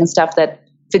wasn't bling and stuff that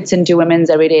fits into women's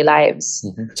everyday lives.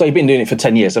 So you've been doing it for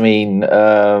 10 years. I mean,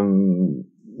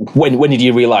 when did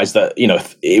you realize that,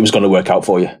 it was going to work out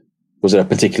for you? Was there a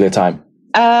particular time?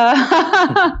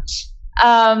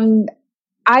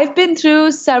 I've been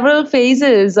through several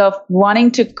phases of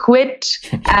wanting to quit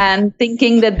and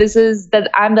thinking that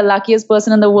I'm the luckiest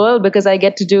person in the world because I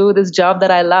get to do this job that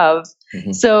I love.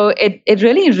 So it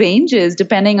really ranges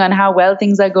depending on how well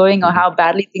things are going or how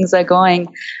badly things are going.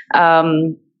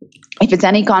 if it's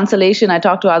any consolation, I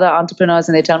talk to other entrepreneurs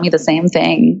and they tell me the same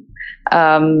thing.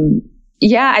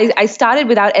 I started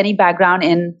without any background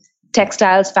in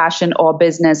textiles, fashion, or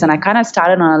business. And I kind of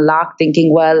started on a lark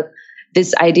thinking, well,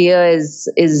 this idea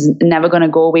is never going to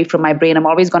go away from my brain. I'm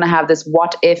always going to have this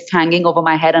what if hanging over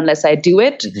my head unless I do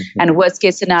it. And worst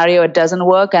case scenario, it doesn't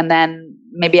work. And then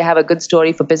maybe I have a good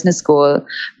story for business school.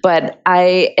 But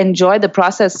I enjoyed the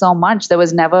process so much. There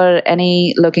was never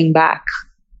any looking back.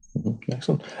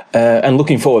 Excellent. And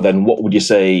looking forward then, what would you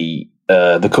say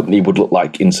the company would look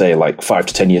like in, say, like 5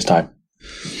 to 10 years' time?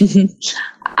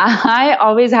 I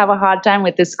always have a hard time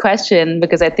with this question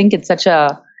because I think it's such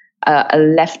a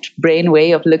left brain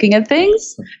way of looking at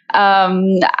things.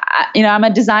 I'm a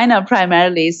designer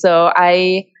primarily, so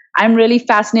I'm really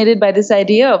fascinated by this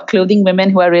idea of clothing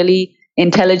women who are really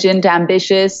intelligent,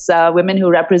 ambitious, women who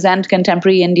represent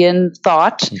contemporary Indian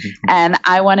thought. And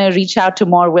I want to reach out to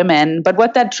more women. But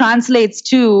what that translates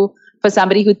to for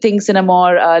somebody who thinks in a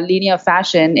more linear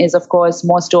fashion is, of course,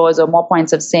 more stores or more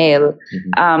points of sale.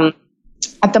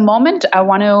 At the moment, I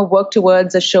want to work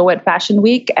towards a show at Fashion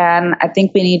Week, and I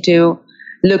think we need to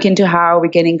look into how we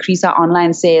can increase our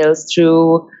online sales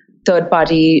through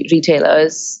third-party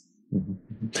retailers.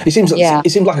 It seems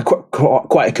like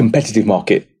quite a competitive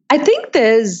market. I think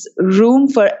there's room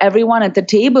for everyone at the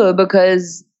table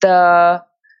because the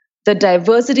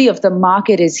diversity of the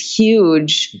market is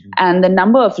huge, and the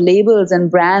number of labels and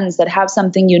brands that have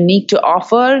something unique to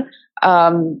offer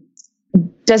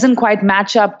doesn't quite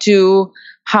match up to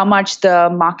how much the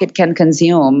market can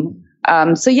consume.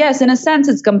 So yes, in a sense,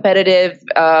 it's competitive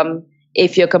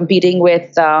if you're competing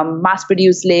with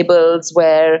mass-produced labels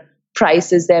where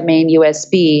price is their main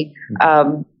USP.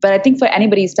 But I think for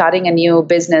anybody starting a new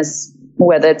business,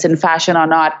 whether it's in fashion or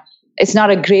not, it's not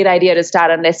a great idea to start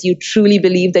unless you truly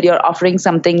believe that you're offering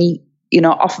something,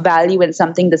 of value and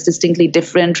something that's distinctly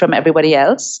different from everybody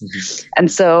else. And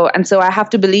so I have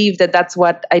to believe that that's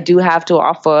what I do have to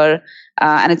offer.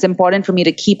 And it's important for me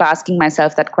to keep asking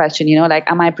myself that question,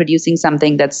 am I producing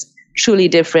something that's truly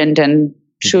different and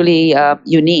truly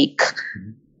unique?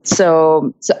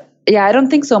 So I don't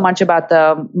think so much about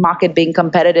the market being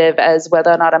competitive as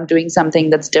whether or not I'm doing something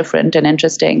that's different and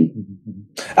interesting.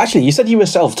 Actually, you said you were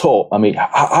self-taught. I mean,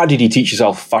 how did you teach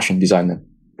yourself fashion design then?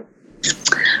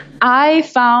 I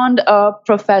found a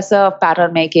professor of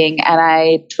pattern making and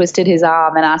I twisted his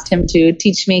arm and asked him to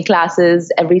teach me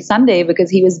classes every Sunday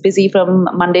because he was busy from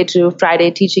Monday to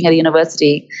Friday teaching at a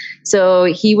university. So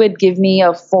he would give me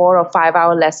a 4 or 5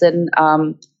 hour lesson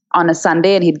on a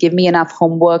Sunday, and he'd give me enough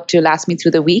homework to last me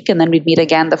through the week, and then we'd meet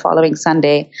again the following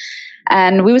Sunday.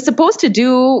 And we were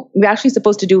actually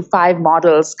supposed to do 5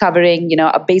 models covering,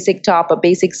 a basic top, a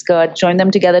basic skirt, join them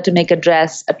together to make a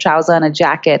dress, a trouser, and a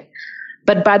jacket.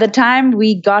 But by the time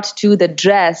we got to the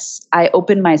dress, I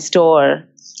opened my store.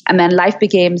 And then life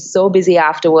became so busy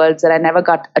afterwards that I never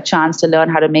got a chance to learn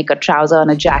how to make a trouser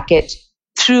and a jacket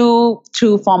through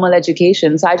formal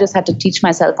education. So I just had to teach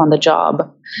myself on the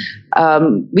job.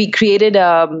 We created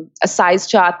a size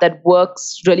chart that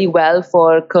works really well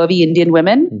for curvy Indian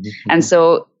women. And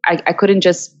so I couldn't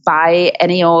just buy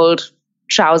any old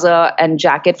trouser and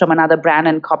jacket from another brand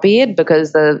and copy it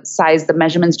because the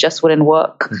measurements just wouldn't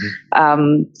work.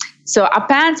 So our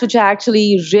pants, which are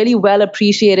actually really well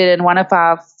appreciated and one of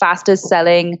our fastest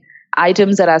selling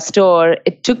items at our store,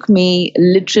 it took me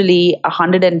literally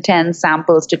 110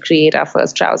 samples to create our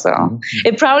first trouser.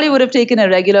 It probably would have taken a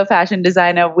regular fashion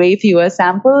designer way fewer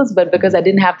samples, but because I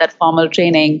didn't have that formal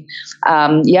training,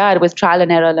 it was trial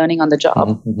and error, learning on the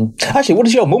job. Actually, what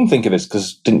does your mum think of this?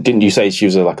 Because didn't you say she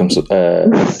was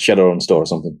she had her own store or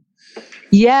something?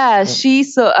 Yeah, she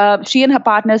and her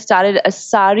partner started a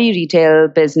sari retail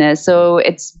business. So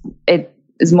it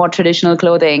is more traditional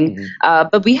clothing.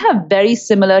 But we have very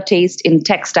similar taste in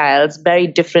textiles, very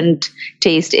different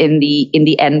taste in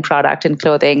the end product in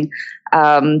clothing.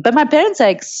 But my parents are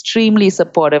extremely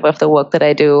supportive of the work that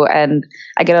I do, and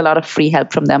I get a lot of free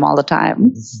help from them all the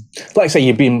time. Like I say,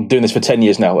 you've been doing this for 10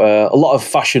 years now. A lot of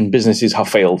fashion businesses have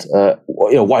failed.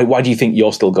 Why do you think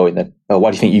you're still going then?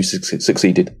 Why do you think you've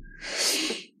succeeded?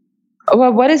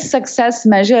 Well, what is success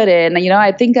measured in?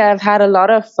 I think I've had a lot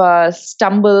of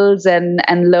stumbles and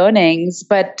learnings,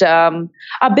 but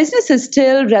our business is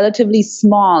still relatively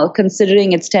small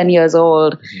considering it's 10 years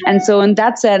old. And so in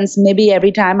that sense, maybe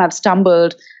every time I've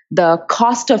stumbled, the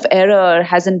cost of error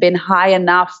hasn't been high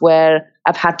enough where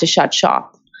I've had to shut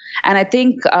shop. And I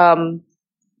think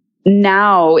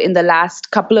now in the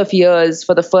last couple of years,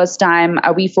 for the first time,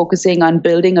 are we focusing on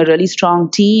building a really strong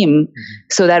team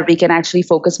so that we can actually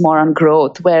focus more on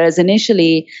growth. Whereas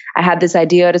initially I had this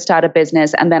idea to start a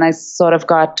business and then I sort of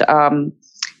got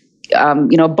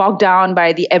bogged down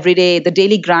by the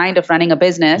daily grind of running a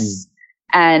business,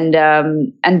 and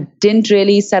didn't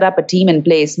really set up a team in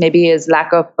place. Maybe his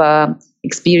lack of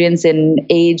experience in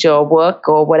age or work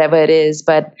or whatever it is.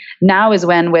 But now is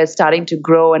when we're starting to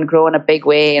grow in a big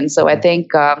way. And so I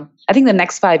think the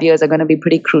next 5 years are going to be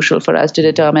pretty crucial for us to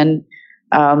determine,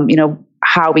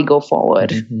 how we go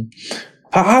forward.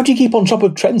 How do you keep on top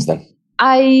of trends then?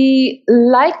 I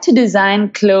like to design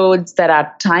clothes that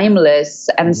are timeless.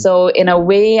 And so in a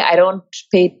way, I don't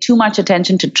pay too much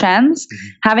attention to trends.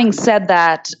 Having said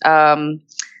that,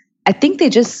 I think they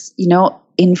just,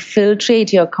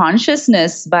 infiltrate your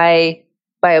consciousness by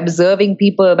observing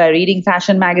people, by reading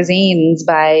fashion magazines,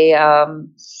 by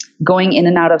going in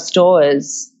and out of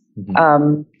stores.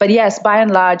 But yes, by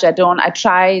and large, I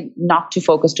try not to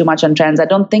focus too much on trends. I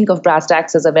don't think of Brass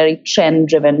Tacks as a very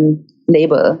trend-driven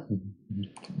label.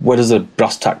 Where does the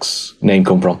Brass Tacks name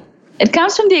come from? It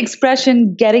comes from the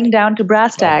expression "getting down to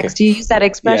brass tacks." Okay. Do you use that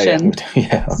expression?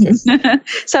 Yeah. Okay.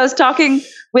 So I was talking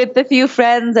with a few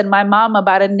friends and my mom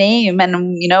about a name,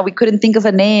 and we couldn't think of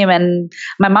a name, and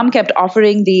my mom kept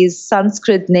offering these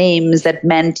Sanskrit names that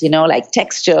meant like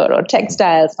texture or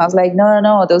textiles. And I was like,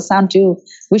 no, those sound too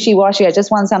wishy-washy. I just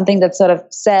want something that sort of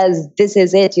says this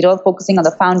is it. Focusing on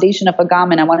the foundation of a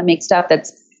garment. I want to make stuff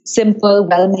that's simple,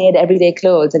 well-made, everyday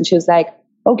clothes. And she was like,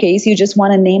 okay, so you just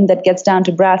want a name that gets down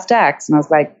to brass tacks. And I was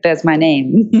like, there's my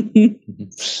name.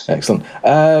 Excellent.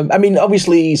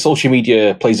 Obviously, social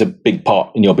media plays a big part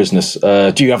in your business.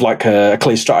 Do you have like a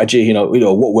clear strategy?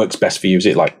 What works best for you? Is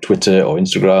it like Twitter or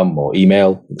Instagram or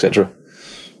email, etc.?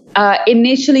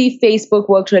 Initially, Facebook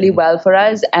worked really well for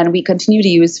us, and we continue to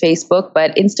use Facebook,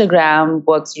 but Instagram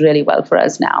works really well for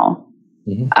us now.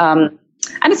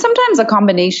 And it's sometimes a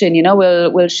combination,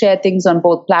 we'll share things on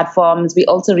both platforms. We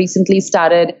also recently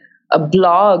started a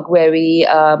blog where we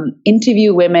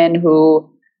interview women who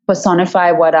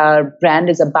personify what our brand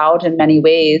is about in many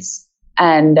ways,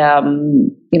 and,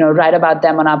 write about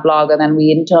them on our blog. And then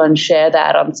we in turn share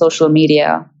that on social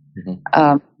media.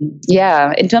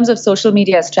 In terms of social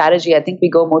media strategy, I think we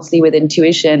go mostly with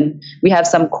intuition. We have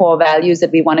some core values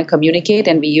that we want to communicate,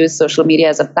 and we use social media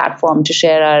as a platform to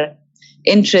share our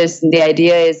interest. And the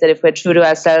idea is that if we're true to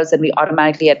ourselves, then we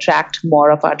automatically attract more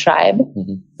of our tribe.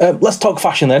 Let's talk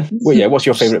fashion then. What's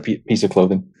your favorite piece of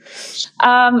clothing?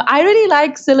 I really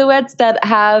like silhouettes that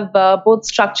have both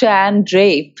structure and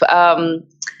drape.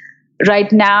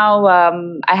 Right now,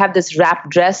 I have this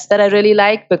wrap dress that I really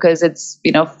like because it's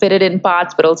fitted in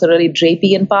parts, but also really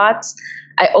drapey in parts.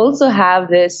 I also have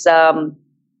this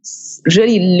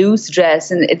really loose dress,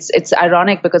 and it's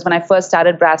ironic because when I first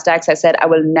started Brass Tacks, I said I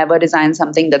will never design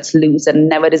something that's loose and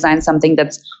never design something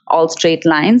that's all straight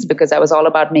lines, because I was all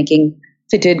about making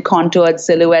fitted, contoured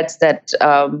silhouettes that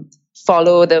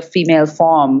follow the female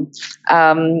form.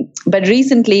 But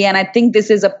recently, and I think this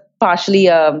is partially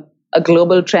a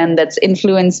global trend that's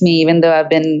influenced me, even though I've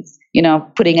been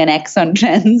putting an X on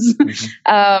trends.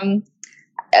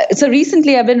 So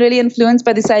recently, I've been really influenced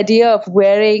by this idea of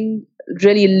wearing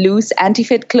really loose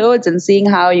anti-fit clothes and seeing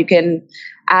how you can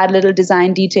add little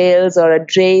design details or a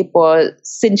drape or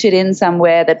cinch it in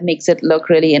somewhere that makes it look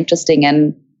really interesting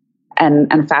and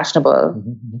fashionable.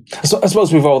 So I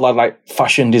suppose we've all had like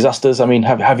fashion disasters.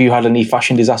 Have you had any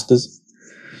fashion disasters?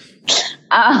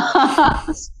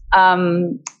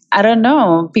 I don't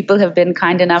know. People have been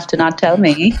kind enough to not tell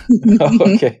me.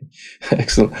 Okay,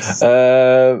 excellent.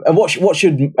 And what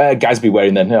should guys be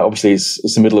wearing then? Obviously,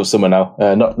 it's the middle of summer now.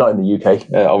 Not in the UK,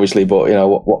 obviously, but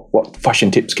what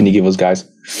fashion tips can you give us, guys?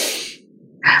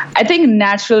 I think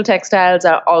natural textiles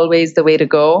are always the way to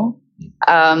go.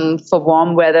 For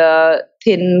warm weather,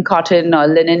 thin cotton or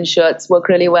linen shirts work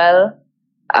really well.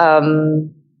 I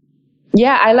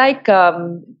like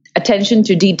attention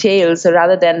to details. So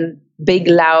rather than big,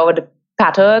 loud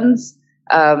patterns,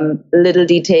 little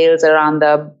details around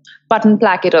the button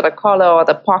placket or the collar or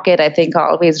the pocket, I think are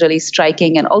always really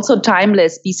striking, and also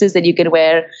timeless pieces that you can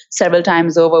wear several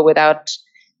times over without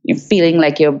feeling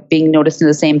like you're being noticed in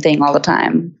the same thing all the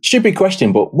time. Stupid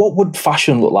question, but what would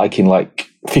fashion look like in like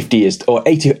 50 years or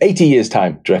 80 years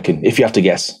time, do you reckon, if you have to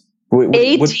guess?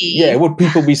 80? Would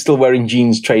people be still wearing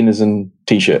jeans, trainers and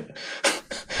T-shirt?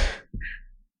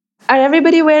 Are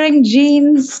everybody wearing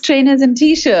jeans, trainers, and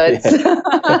T-shirts?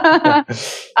 Yeah.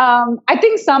 I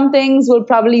think some things will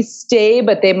probably stay,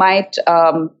 but they might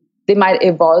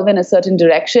evolve in a certain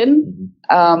direction.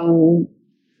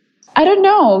 I don't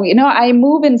know. I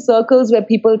move in circles where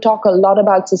people talk a lot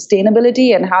about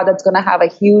sustainability and how that's going to have a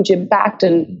huge impact,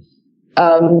 and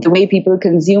the way people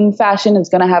consume fashion is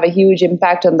going to have a huge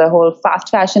impact on the whole fast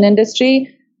fashion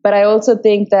industry. But I also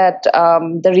think that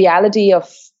the reality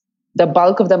of the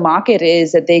bulk of the market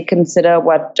is, that they consider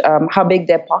how big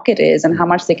their pocket is and how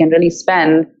much they can really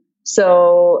spend.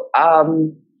 So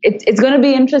it's going to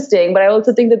be interesting, but I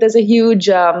also think that there's a huge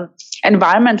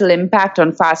environmental impact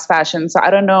on fast fashion. So I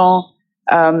don't know.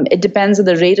 It depends on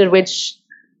the rate at which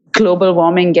global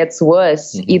warming gets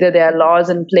worse. Mm-hmm. Either there are laws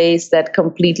in place that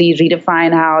completely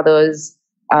redefine how those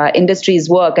industries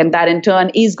work, and that in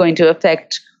turn is going to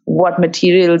affect what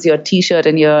materials your t-shirt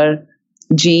and your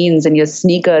jeans and your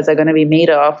sneakers are going to be made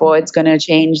of, or it's going to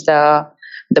change the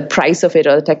price of it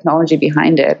or the technology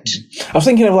behind it. I was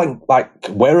thinking of like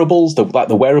wearables, the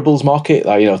wearables market,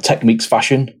 tech meets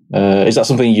fashion. Is that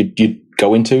something you'd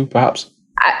go into, perhaps?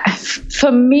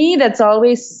 For me, that's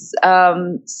always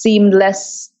seemed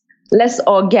less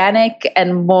organic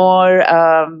and more.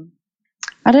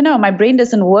 I don't know. My brain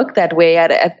doesn't work that way.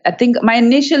 I think my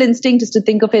initial instinct is to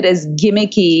think of it as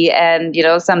gimmicky and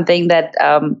something that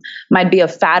might be a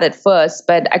fad at first,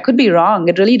 but I could be wrong.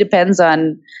 It really depends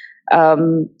on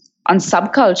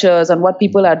subcultures, on what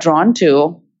people are drawn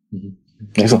to. Mm-hmm.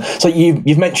 Excellent. So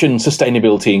you've mentioned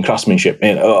sustainability and craftsmanship.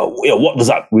 What does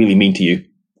that really mean to you?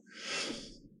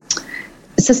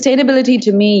 Sustainability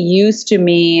to me used to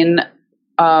mean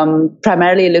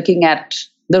primarily looking at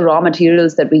the raw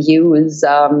materials that we use,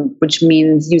 which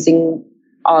means using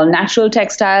all natural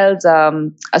textiles,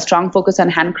 a strong focus on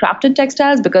handcrafted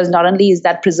textiles, because not only is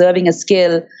that preserving a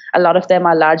skill, a lot of them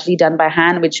are largely done by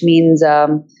hand, which means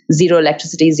zero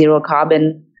electricity, zero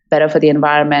carbon, better for the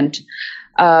environment.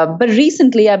 But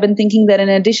recently, I've been thinking that in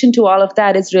addition to all of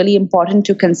that, it's really important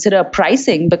to consider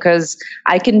pricing, because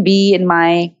I can be in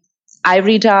my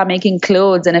ivory tower making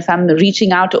clothes, and if I'm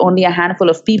reaching out to only a handful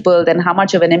of people, then how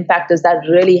much of an impact does that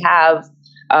really have,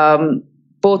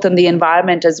 both on the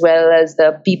environment as well as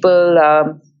the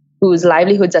people whose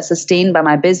livelihoods are sustained by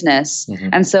my business? Mm-hmm.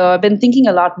 And so I've been thinking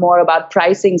a lot more about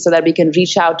pricing so that we can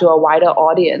reach out to a wider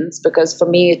audience, because for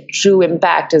me, true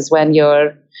impact is when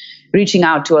you're reaching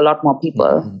out to a lot more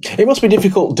people. It must be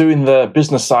difficult doing the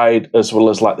business side as well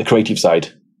as like the creative side.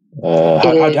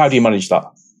 How do you manage that?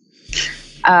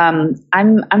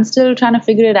 I'm still trying to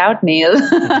figure it out, Neil.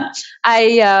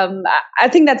 I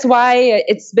think that's why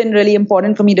it's been really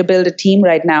important for me to build a team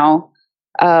right now.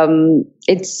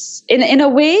 It's in a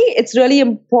way, it's really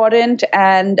important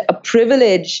and a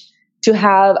privilege to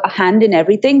have a hand in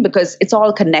everything, because it's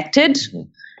all connected.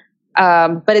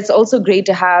 Mm-hmm. But it's also great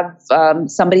to have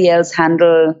somebody else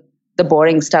handle the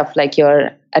boring stuff like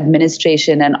your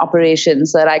administration and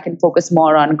operations, so that I can focus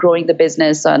more on growing the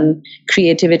business, on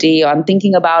creativity, on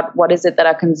thinking about what is it that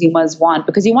our consumers want.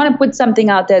 Because you want to put something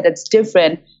out there that's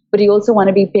different, but you also want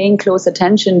to be paying close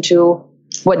attention to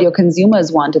what your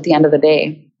consumers want at the end of the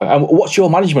day. And what's your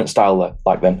management style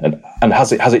like then? And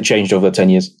has it changed over the 10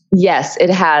 years? Yes,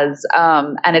 it has.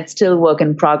 And it's still work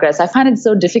in progress. I find it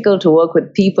so difficult to work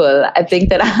with people. I think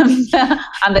that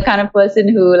I'm the kind of person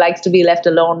who likes to be left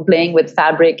alone playing with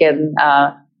fabric and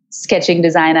sketching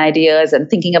design ideas and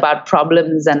thinking about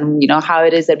problems and how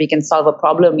it is that we can solve a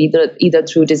problem either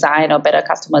through design or better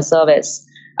customer service.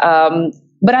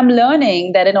 But I'm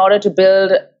learning that in order to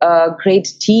build a great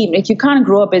team, you can't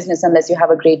grow a business unless you have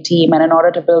a great team. And in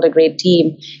order to build a great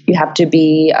team, you have to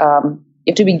be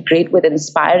great with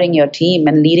inspiring your team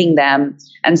and leading them.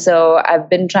 And so I've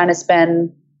been trying to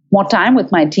spend more time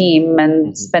with my team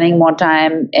and spending more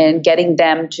time in getting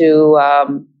them to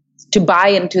buy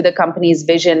into the company's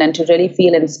vision and to really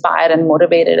feel inspired and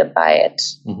motivated by it.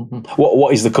 Mm-hmm.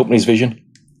 What is the company's vision?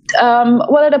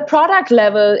 Well, at a product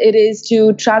level, it is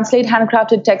to translate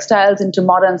handcrafted textiles into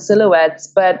modern silhouettes.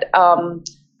 But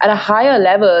at a higher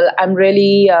level, I'm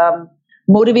really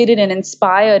motivated and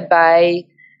inspired by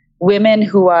women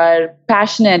who are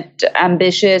passionate,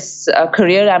 ambitious,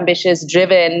 career ambitious,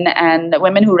 driven, and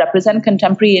women who represent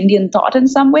contemporary Indian thought in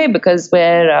some way, because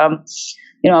we're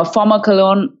a former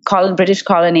British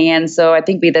colony. And so I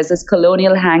think there's this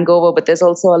colonial hangover, but there's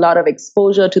also a lot of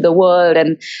exposure to the world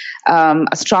and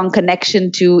a strong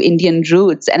connection to Indian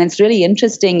roots. And it's really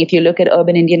interesting if you look at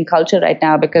urban Indian culture right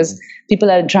now, because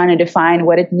people are trying to define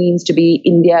what it means to be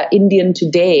Indian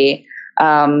today.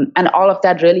 And all of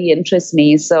that really interests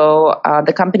me. So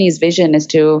the company's vision is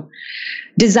to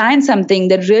design something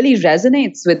that really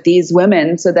resonates with these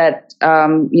women, so that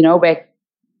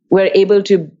we're able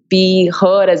to be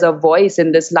heard as a voice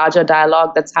in this larger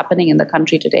dialogue that's happening in the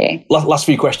country today. Last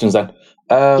few questions then.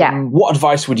 What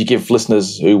advice would you give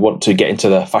listeners who want to get into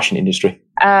the fashion industry?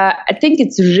 I think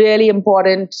it's really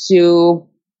important to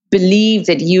believe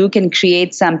that you can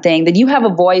create something, that you have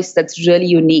a voice that's really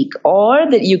unique, or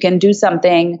that you can do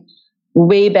something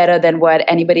way better than what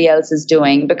anybody else is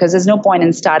doing, because there's no point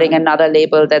in starting another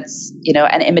label that's,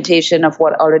 an imitation of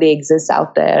what already exists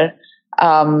out there.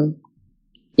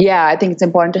 I think it's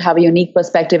important to have a unique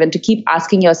perspective and to keep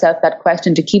asking yourself that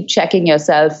question, to keep checking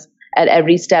yourself at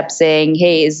every step, saying,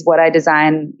 hey, is what I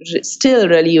design still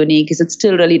really unique? Is it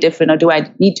still really different? Or do I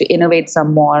need to innovate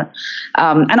some more?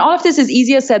 And all of this is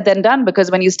easier said than done, because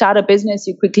when you start a business,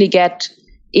 you quickly get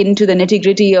into the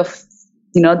nitty-gritty of,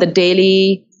 the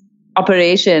daily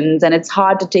operations, and it's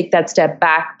hard to take that step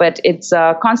back. But it's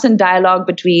a constant dialogue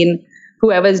between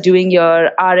whoever's doing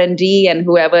your R&D and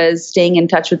whoever's staying in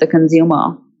touch with the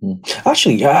consumer.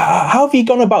 Actually, how have you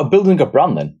gone about building a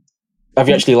brand then? Have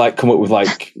you actually come up with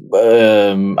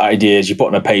ideas you put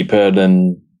on a paper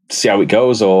and see how it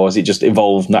goes, or has it just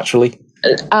evolved naturally?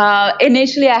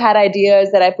 Initially, I had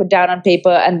ideas that I put down on paper,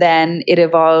 and then it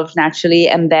evolved naturally.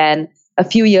 And then a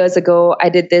few years ago, I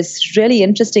did this really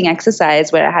interesting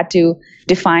exercise where I had to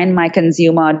define my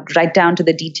consumer right down to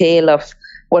the detail of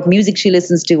what music she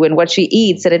listens to and what she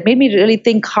eats. And it made me really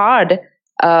think hard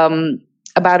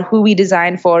about who we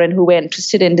design for and who we're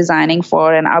interested in designing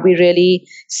for, and are we really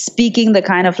speaking the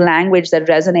kind of language that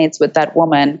resonates with that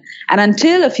woman. And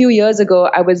until a few years ago,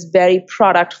 I was very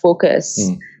product focused.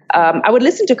 I would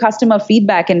listen to customer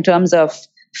feedback in terms of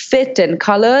fit and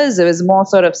colors. It was more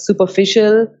sort of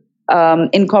superficial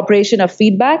incorporation of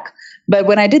feedback. But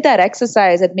when I did that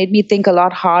exercise, it made me think a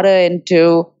lot harder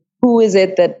into who is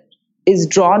it that is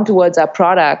drawn towards our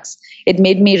products. It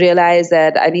made me realize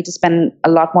that I need to spend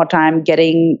a lot more time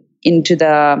getting into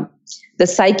the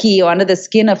psyche or under the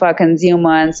skin of our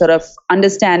consumer and sort of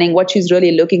understanding what she's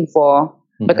really looking for.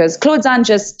 Because clothes aren't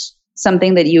just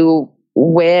something that you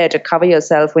wear to cover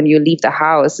yourself when you leave the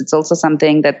house. It's also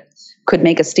something that could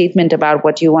make a statement about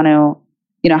what you want to,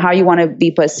 how you want to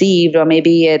be perceived, or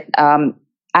maybe it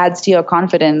adds to your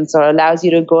confidence or allows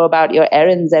you to go about your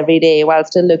errands every day while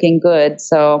still looking good.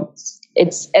 So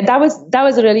that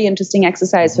was a really interesting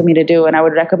exercise for me to do, and I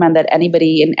would recommend that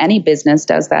anybody in any business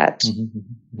does that.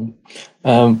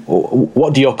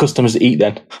 What do your customers eat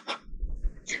then?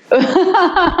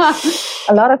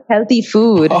 A lot of healthy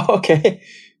food. Oh, okay,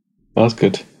 that's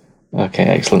good. Okay,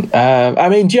 excellent.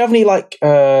 Do you have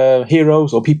any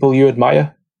heroes or people you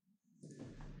admire?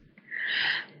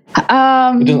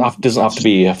 It doesn't have to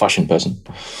be a fashion person.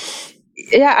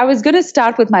 Yeah, I was going to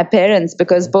start with my parents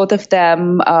because both of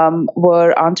them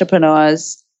were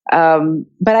entrepreneurs.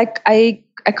 But I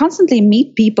constantly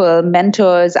meet people,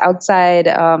 mentors outside,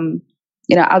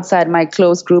 outside my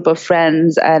close group of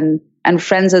friends and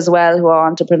friends as well who are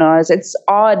entrepreneurs. It's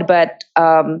odd, but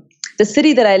the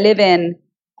city that I live in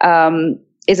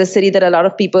is a city that a lot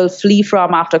of people flee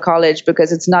from after college,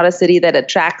 because it's not a city that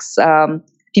attracts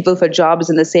people for jobs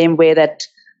in the same way that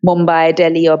Mumbai,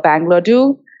 Delhi, or Bangalore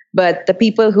do. But the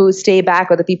people who stay back,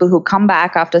 or the people who come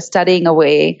back after studying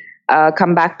away,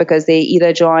 come back because they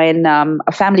either join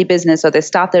a family business or they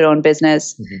start their own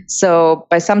business. So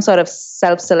by some sort of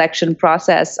self-selection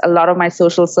process, a lot of my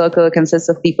social circle consists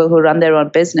of people who run their own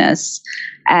business.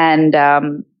 And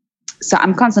so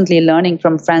I'm constantly learning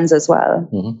from friends as well.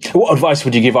 What advice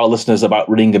would you give our listeners about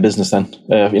running a business then,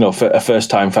 for a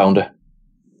first-time founder?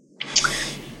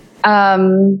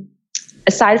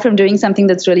 Aside from doing something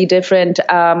that's really different,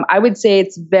 I would say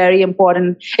it's very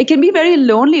important. It can be very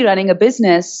lonely running a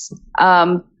business.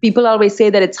 People always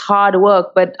say that it's hard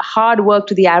work, but hard work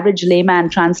to the average layman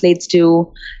translates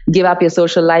to give up your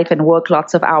social life and work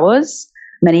lots of hours,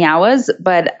 many hours.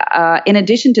 But in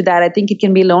addition to that, I think it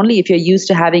can be lonely if you're used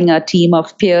to having a team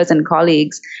of peers and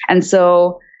colleagues. And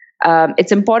so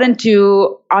it's important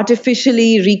to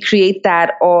artificially recreate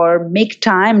that, or make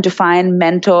time to find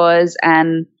mentors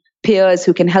and peers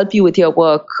who can help you with your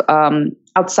work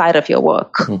outside of your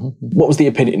work. What was the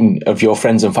opinion of your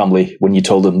friends and family when you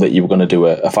told them that you were going to do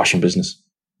a fashion business?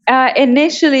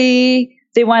 Initially,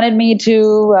 they wanted me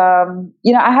to,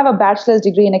 I have a bachelor's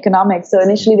degree in economics. So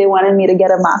initially they wanted me to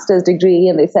get a master's degree,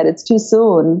 and they said it's too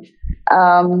soon.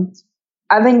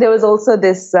 I think there was also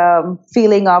this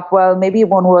feeling of, well, maybe it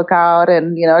won't work out,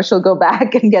 and, she'll go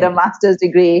back and get a master's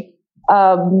degree.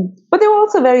 But they were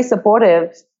also very supportive.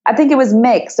 I think it was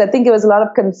mixed. I think it was a lot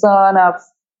of concern of,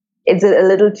 is it a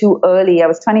little too early? I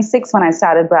was 26 when I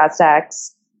started Brass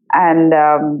Tacks. And,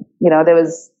 there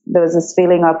was this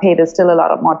feeling of, hey, there's still a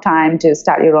lot of more time to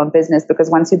start your own business,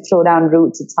 because once you throw down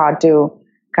roots, it's hard to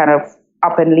kind of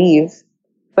up and leave.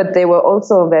 But they were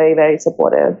also very, very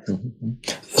supportive.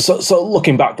 So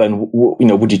looking back then,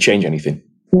 would you change anything?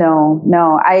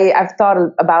 No. I've thought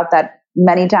about that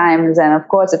many times. And of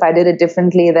course, if I did it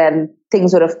differently, then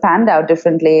things would have panned out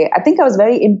differently. I think I was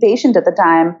very impatient at the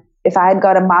time if I had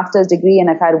got a master's degree and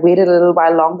if I had waited a little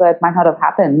while longer, it might not have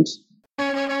happened.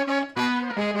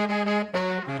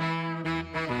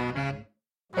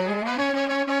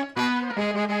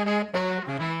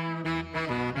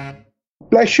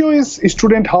 Plashio is a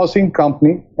student housing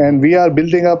company, and we are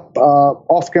building up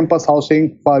off-campus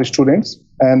housing for students.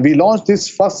 And we launched this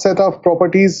first set of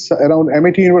properties around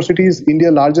MIT University,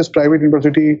 India's largest private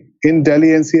university in Delhi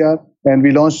NCR. And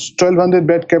we launched 1,200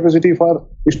 bed capacity for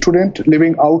student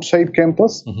living outside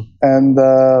campus. And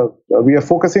we are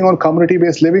focusing on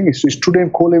community-based living,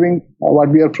 student co-living, what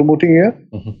we are promoting here.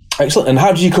 Excellent. And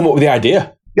how did you come up with the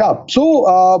idea? Yeah,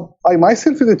 so I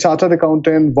myself is a chartered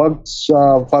accountant, worked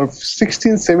for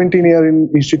 16, 17 years in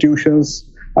institutions.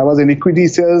 I was in equity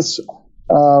sales.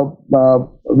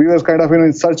 We were kind of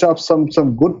in search of some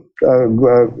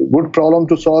good problem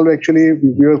to solve. Actually,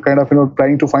 we were kind of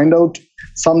trying to find out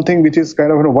something which is kind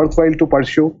of worthwhile to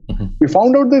pursue. We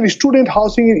found out that student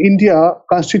housing in India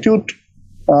constitute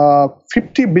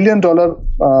 $50 billion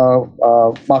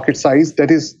market size.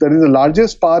 That is the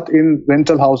largest part in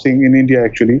rental housing in India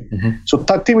actually. So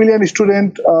 30 million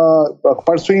students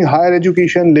pursuing higher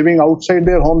education, living outside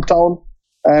their hometown,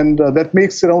 and that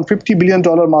makes around $50 billion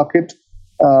market.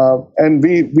 And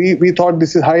we thought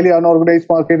this is highly unorganized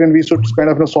market, and we should kind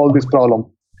of solve this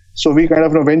problem. So we kind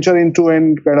of venture into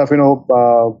and kind of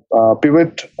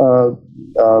pivot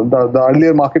the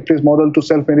earlier marketplace model to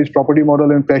self-managed property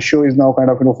model, and Plashio is now kind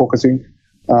of focusing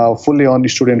fully on the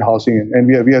student housing, and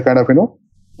we are kind of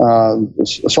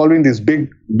solving this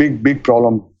big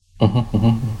problem.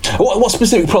 What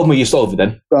specific problem are you solving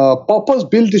then?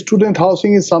 Purpose-built student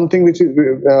housing is something which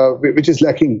is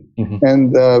lacking,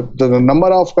 and the number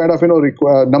of kind of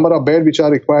number of beds which are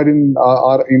required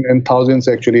are in thousands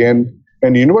actually,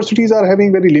 and universities are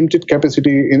having very limited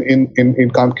capacity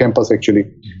in campus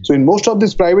actually. So in most of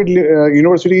these private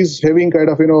universities having kind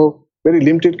of very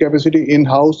limited capacity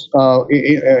in-house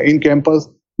in campus.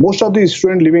 Most of the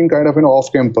students living kind of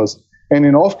off campus. And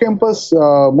in off-campus,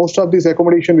 most of these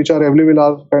accommodation which are available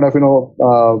are kind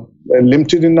of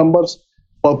limited in numbers.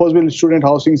 Purpose-built student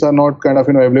housings are not kind of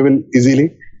available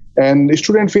easily, and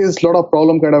students face a lot of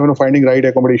problem kind of finding right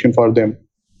accommodation for them.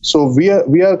 So we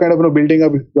are kind of building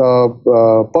up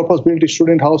purpose-built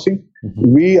student housing.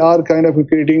 We are kind of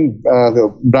creating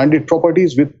branded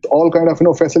properties with all kind of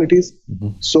facilities.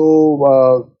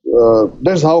 So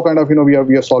that's how kind of we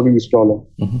are solving this problem.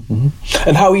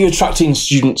 And how are you attracting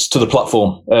students to the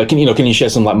platform? Can you share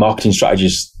some like marketing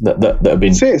strategies that have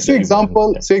been? Say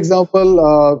example.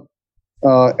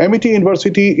 MIT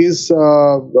University is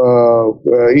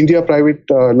India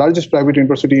largest private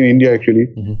university in India actually,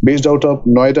 based out of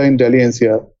Noida in Delhi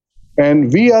NCR,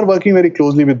 and we are working very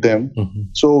closely with them.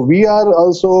 So we are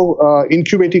also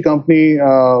incubating company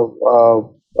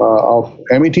of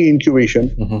MIT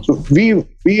Incubation. So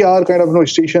we are kind of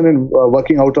stationed and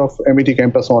working out of MIT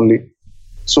campus only.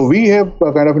 So we have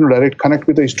kind of direct connect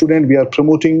with the student. We are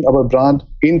promoting our brand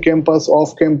in campus,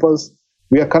 off campus.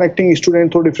 We are connecting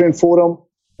students through different forum,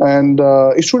 and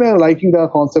students are liking the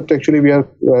concept. Actually, we are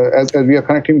as we are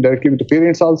connecting directly with the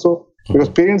parents also, because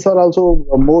parents are also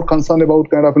more concerned about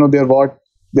kind of their what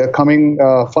they are coming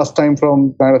first time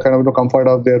from kind of comfort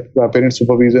of their parents'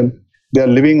 supervision. They are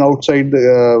living outside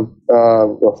the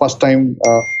first time,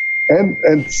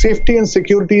 and safety and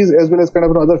securities as well as kind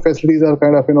of other facilities are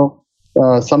kind of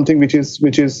something which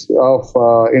is of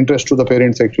interest to the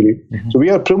parents actually. So we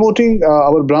are promoting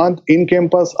our brand in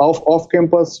campus, off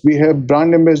campus. We have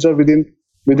brand ambassador within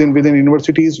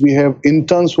universities. We have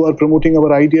interns who are promoting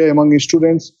our idea among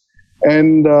students,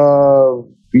 and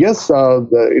yes,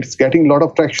 it's getting a lot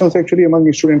of traction actually among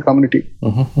the student community.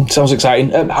 Sounds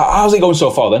exciting. How's it going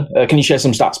so far then? Can you share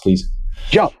some stats, please?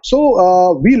 Yeah,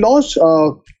 so we launched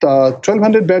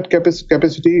 1,200 bed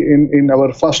capacity in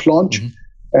our first launch.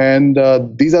 And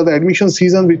these are the admission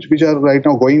season which are right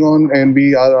now going on, and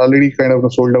we are already kind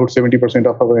of sold out 70%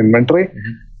 of our inventory,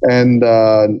 and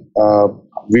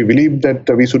we believe that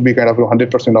we should be kind of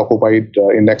 100% occupied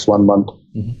in next 1 month.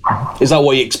 Is that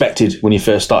what you expected when you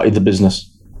first started the business?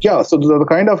 Yeah, so the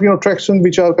kind of traction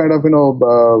which are kind of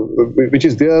which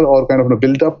is there or kind of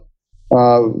built up.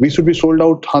 We should be sold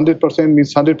out 100%,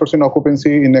 means 100%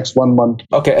 occupancy in next 1 month.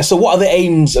 Okay, so what are the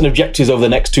aims and objectives over the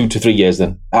next 2 to 3 years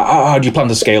then? How do you plan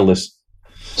to scale this?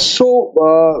 So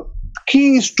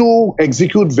key is to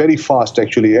execute very fast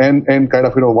actually, and kind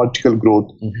of vertical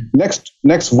growth.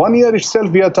 Next 1 year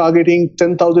itself, we are targeting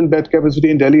 10,000 bed capacity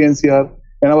in Delhi NCR,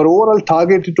 and our overall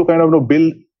target is to kind of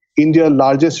build India's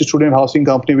largest student housing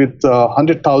company with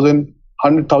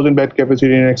 100,000 bed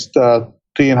capacity in the next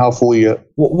 3.5-4 years.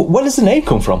 Where does the name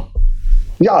come from?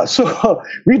 Yeah, so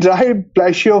we derived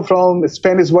Palacio from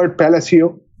Spanish word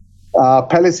Palacio.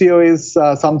 Palacio is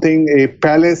something, a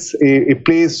palace, a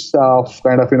place of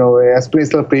kind of, a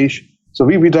aspirational place. So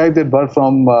we derived that word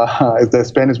from the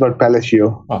Spanish word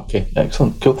Palacio. Okay,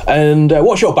 excellent, cool. And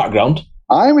what's your background?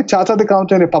 I'm a chartered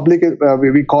accountant, a public,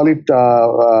 we call it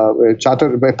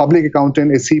a public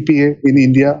accountant, a CPA in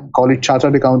India, call it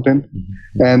chartered accountant.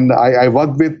 Mm-hmm. And I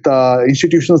work with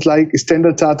institutions like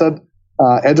Standard Chartered,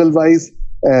 Edelweiss,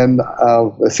 and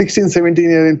 16, 17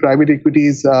 years in private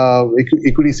equities,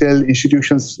 equity sale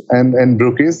institutions and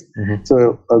brokers. Mm-hmm.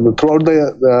 So throughout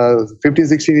the 15,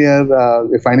 16 years,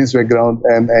 finance background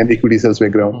and equity sales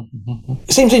background. Mm-hmm.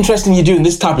 It seems interesting you're doing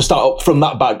this type of startup from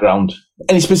that background.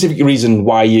 Any specific reason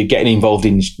why you're getting involved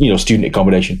in student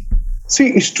accommodation?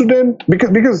 See, student,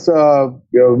 because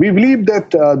we believe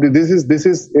that this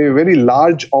is a very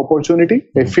large opportunity,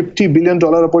 a $50 billion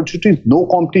opportunity, no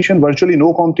competition, virtually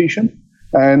no competition.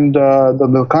 And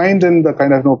the kind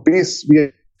of pace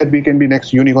we can be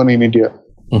next unicorn in India.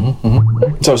 Mm-hmm,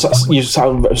 mm-hmm. So you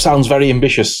sounds very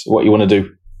ambitious. What you want to do?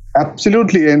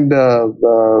 Absolutely, and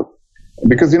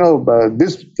because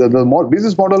the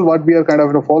business model what we are kind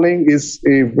of following is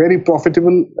a very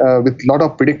profitable with a lot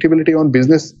of predictability on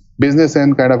business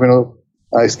and kind of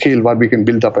scale what we can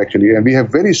build up actually, and we have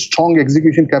very strong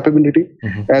execution capability.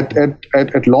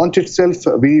 Mm-hmm. At launch itself,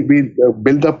 we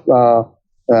build up.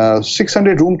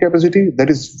 600 room capacity, that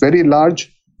is very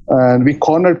large, and we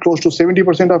cornered close to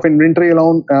 70% of inventory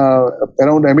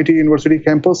around MIT University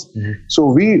campus. Mm-hmm. So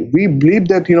we believe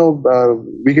that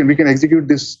we can execute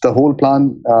the whole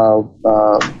plan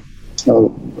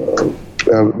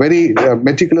very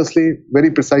meticulously, very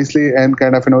precisely, and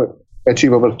kind of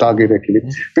achieve our target actually.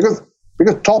 Mm-hmm.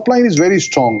 Because top line is very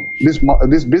strong. This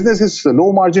business is a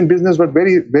low margin business, but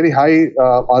very very high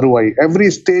ROI. Every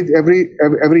stage, every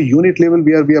unit level,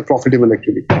 we are profitable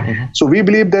actually. Mm-hmm. So we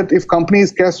believe that if company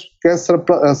is cash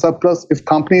surplus, if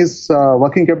company is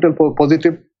working capital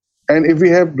positive, and if we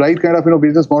have right kind of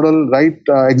business model, right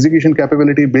execution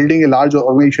capability, building a large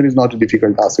organization is not a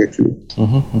difficult task actually.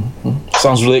 Mm-hmm. Mm-hmm.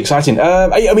 Sounds really exciting.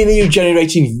 Are you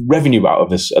generating revenue out of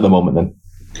this at the moment then?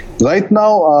 Right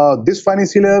now, this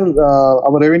financial year,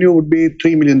 our revenue would be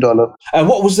 $3 million. And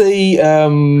what was the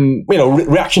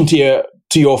reaction to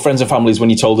your friends and families when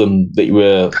you told them that you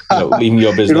were leaving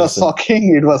your business? It was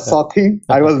shocking.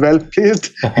 I was well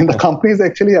pleased in the companies.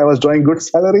 Actually, I was drawing good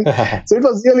salary, so it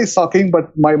was really shocking.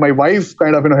 But my wife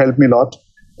kind of helped me a lot.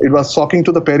 It was shocking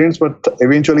to the parents, but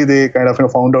eventually they kind of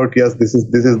found out, yes, this is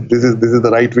the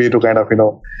right way to kind of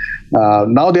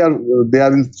now they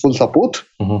are in full support.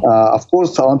 Mm-hmm. Of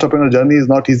course, the entrepreneur journey is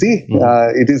not easy.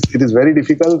 Mm-hmm. It is very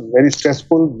difficult, very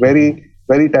stressful, very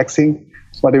very taxing.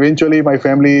 But eventually, my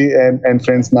family and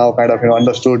friends now kind of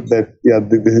understood that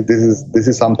this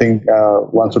is something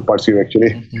one should pursue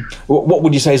actually. Mm-hmm. What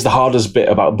would you say is the hardest bit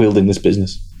about building this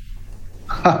business?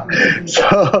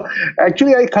 So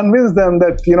actually, I convinced them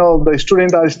that the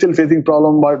students are still facing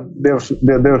problem, but they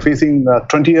were facing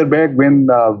 20 years back when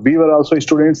we were also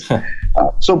students.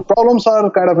 So problems are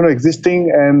kind of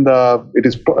existing, and it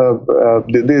is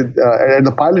at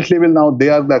the pilot level now. They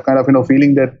are the kind of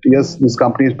feeling that yes, this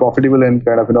company is profitable and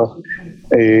kind of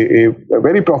a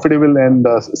very profitable and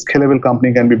scalable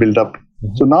company can be built up.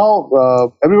 Mm-hmm. So now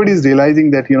everybody is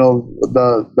realizing that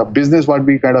the business what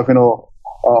we kind of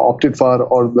opted for,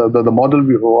 or the model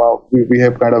we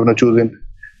have kind of chosen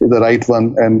is the right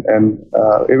one, and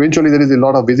eventually there is a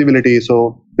lot of visibility,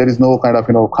 so there is no kind of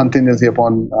contingency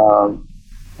upon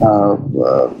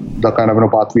the kind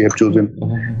of path we have chosen.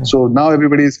 Mm-hmm. So now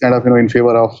everybody is kind of in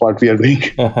favor of what we are doing.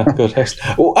 Good.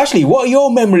 Well, actually, what are your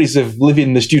memories of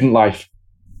living the student life?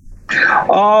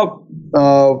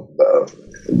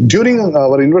 During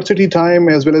our university time,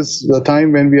 as well as the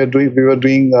time when we were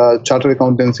doing chartered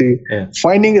accountancy,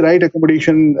 finding the right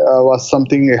accommodation was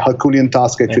something, a Herculean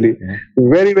task actually.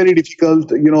 Very, very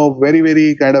difficult, very,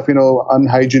 very kind of,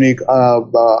 unhygienic,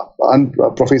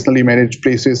 unprofessionally managed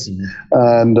places.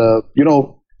 And,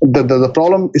 the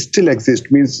problem still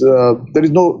exists, means there is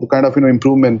no kind of,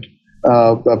 improvement.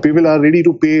 People are ready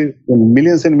to pay.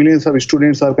 Millions and millions of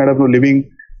students are kind of living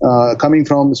coming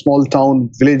from small town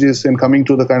villages and coming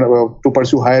to the kind of to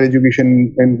pursue higher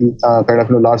education in kind of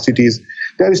large cities.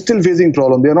 They are still facing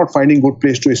problem. They are not finding good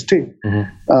place to stay.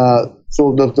 Mm-hmm.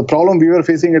 So the problem we were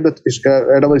facing at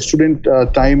our student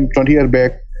time 20 years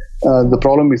back, the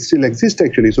problem still exists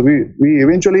actually. So we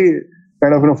eventually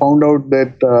kind of found out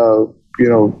that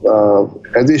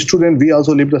as a student we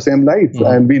also live the same life, mm-hmm.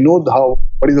 and we know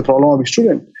what is the problem of a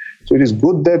student. So it is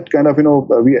good that kind of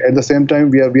we at the same time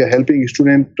we are helping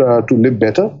student to live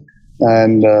better,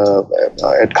 And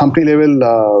at company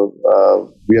level,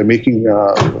 we are making,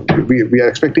 we are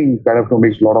expecting kind of to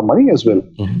make a lot of money as well.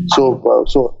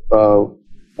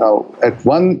 At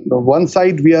one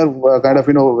side, we are kind of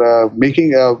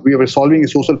making, we are solving a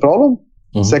social problem.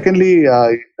 Secondly,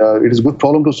 it is a good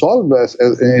problem to solve as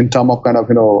in terms of kind of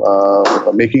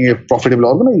making a profitable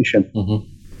organization.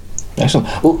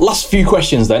 Excellent. Well, last few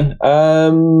questions then.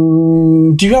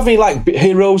 Do you have any like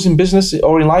heroes in business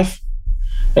or in life?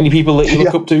 Any people that you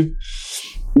look up to?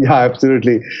 Yeah,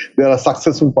 absolutely. There are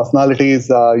successful personalities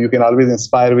you can always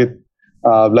inspire with.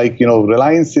 Like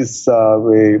Reliance is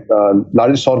the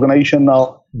largest organization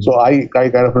now. So I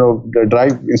kind of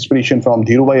derive inspiration from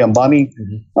Dhirubhai Ambani.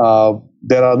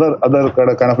 There are other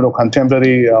kind of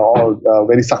contemporary or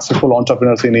very successful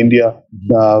entrepreneurs in India. We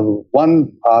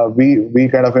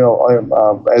kind of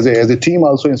as a team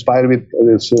also inspired with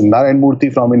Narayan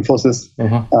Murthy from Infosys.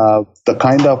 The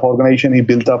kind of organization he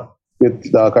built up with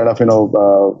the kind of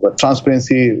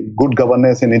transparency, good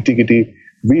governance, and integrity.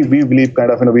 We believe kind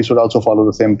of we should also follow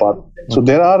the same path. So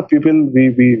there are people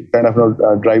we kind of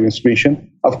drive inspiration.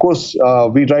 Of course,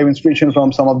 we drive inspiration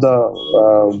from some of the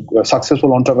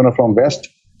successful entrepreneurs from West.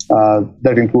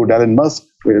 That include Elon Musk.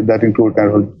 That include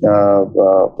kind of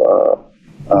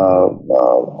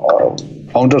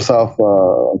founders of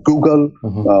Google,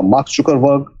 Mark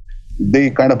Zuckerberg.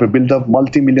 They kind of built up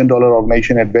multi-million-dollar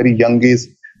organization at very young age.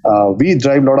 We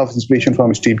drive a lot of inspiration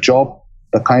from Steve Jobs.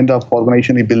 The kind of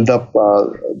organization he built up,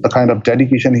 the kind of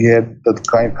dedication he had, the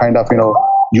kind of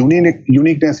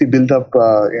uniqueness he built up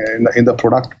in the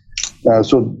product.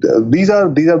 So these are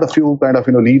the few kind of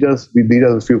leaders. These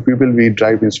are the few people we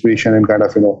drive inspiration and kind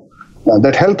of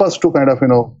that help us to kind of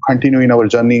continue in our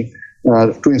journey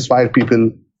to inspire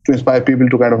people to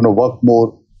kind of work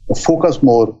more, focus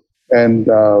more, and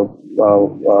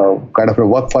kind of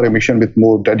work for a mission with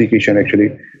more dedication,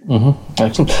 actually.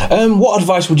 Excellent. What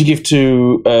advice would you give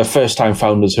to first-time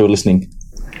founders who are listening?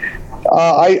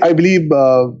 I believe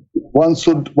one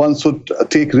should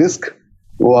take risk.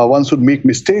 One should make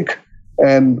mistake,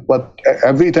 but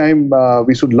every time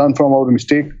we should learn from our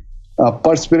mistake.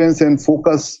 Perseverance and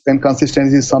focus and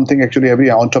consistency is something actually every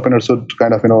entrepreneur should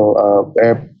kind of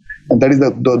have, and that is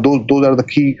those are the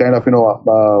key kind of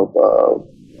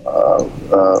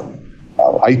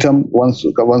item one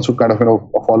should kind of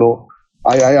follow.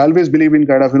 I always believe in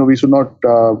kind of we should not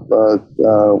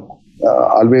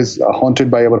always haunted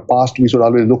by our past. We should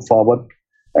always look forward,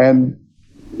 and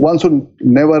one should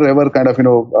never ever kind of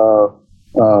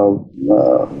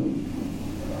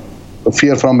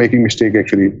fear from making mistake.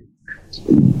 Actually,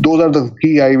 those are the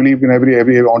key. I believe in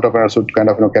every entrepreneur should kind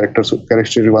of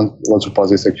characteristic one should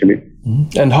possess actually.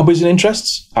 And hobbies and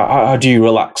interests. How do you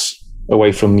relax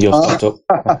away from your startup?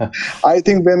 I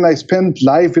think when I spend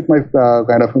life with my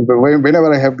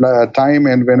whenever I have time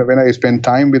and when I spend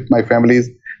time with my families,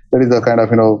 that is the kind of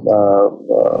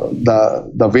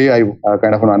the way I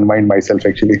kind of unwind myself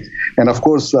actually. And of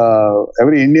course,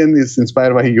 every Indian is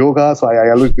inspired by yoga, so I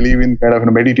always believe in kind of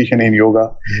meditation in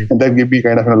yoga, and that gives me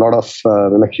kind of a lot of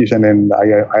relaxation, and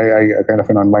I kind of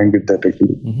unwind with that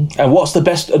actually. And what's the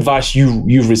best advice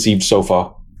you've received so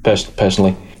far,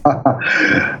 personally? I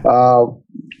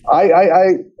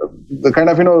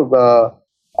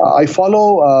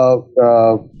follow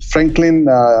Franklin,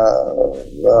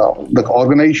 the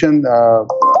organization,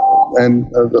 and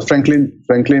the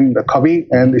Franklin Covey,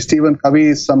 and Stephen Covey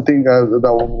is something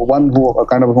the one who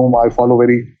kind of whom I follow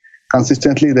very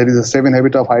consistently. There is a 7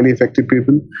 Habits of Highly Effective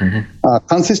People.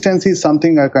 Consistency is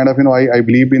something I kind of I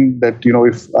believe in, that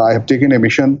if I have taken a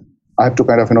mission, I have to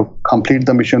kind of complete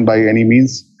the mission by any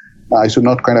means. I should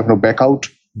not kind of back out.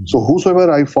 So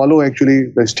whosoever I follow, actually,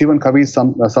 the Stephen Covey is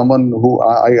someone who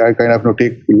I kind of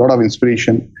take a lot of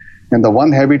inspiration. And the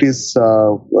one habit is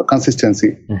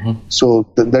consistency. So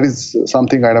that is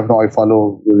something I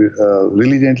follow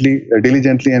diligently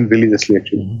and religiously,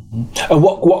 actually. And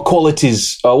what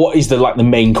qualities? What is the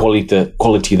main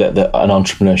quality that an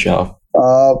entrepreneur should have?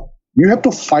 You have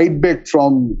to fight back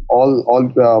from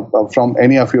from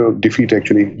any of your defeat.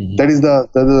 Actually, that is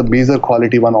the major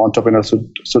quality one entrepreneur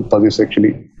should possess.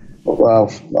 Actually,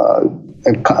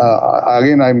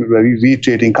 again, I'm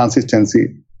reiterating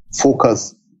consistency,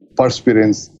 focus,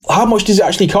 perseverance. How much does it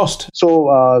actually cost?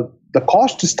 So the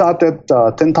cost starts at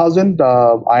 10,000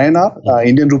 INR,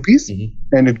 Indian rupees,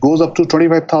 and it goes up to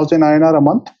 25,000 INR a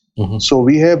month. So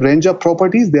we have range of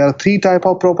properties. There are 3 types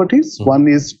of properties. One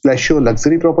is Flash Show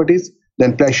luxury properties,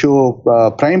 then Flash Show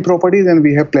prime properties, and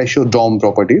we have Flash Show dome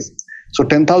properties. So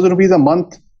 10,000 rupees a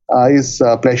month is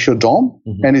Flash Show dome,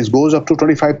 and it goes up to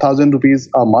 25,000 rupees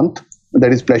a month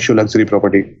that is Pleasure Luxury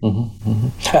Property.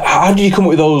 How did you come up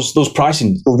with those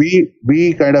pricing? So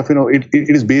we kind of, it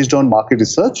is based on market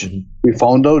research. We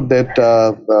found out that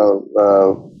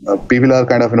people are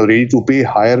kind of ready to pay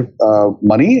higher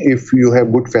money if you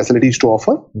have good facilities to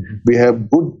offer. We have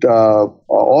good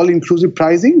all-inclusive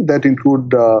pricing that include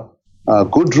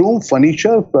good room,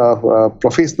 furniture,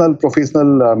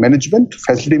 professional management,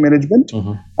 facility management,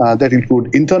 that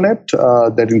include internet,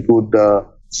 that include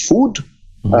food.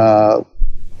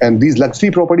 And these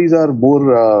luxury properties are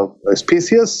more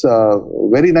spacious,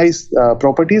 very nice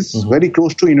properties, very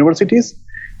close to universities.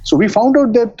 So we found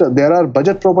out that there are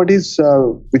budget properties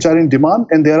which are in demand,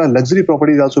 and there are luxury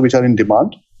properties also which are in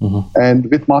demand. And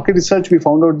with market research, we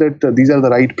found out that these are the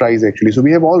right price actually. So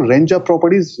we have all range of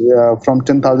properties from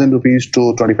 10,000 rupees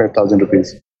to 25,000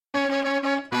 rupees.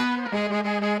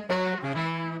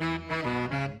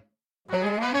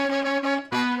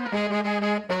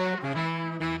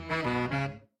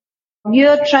 We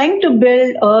are trying to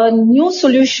build a new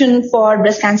solution for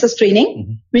breast cancer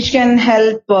screening, which can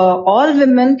help all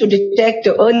women to detect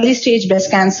early stage breast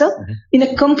cancer in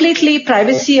a completely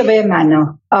privacy aware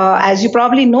manner. As you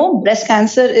probably know, breast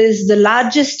cancer is the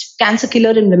largest cancer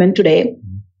killer in women today.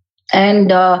 And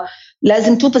less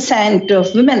than 2%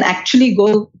 of women actually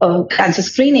go cancer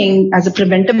screening as a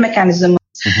preventive mechanism.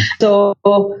 So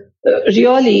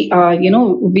really,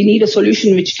 we need a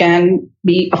solution which can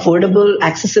be affordable,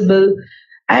 accessible,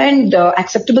 and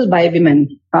acceptable by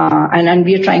women. And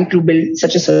we are trying to build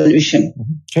such a solution.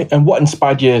 Okay. And what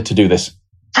inspired you to do this?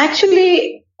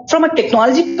 Actually, from a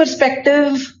technology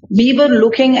perspective, we were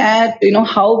looking at,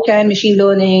 how can machine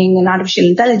learning and artificial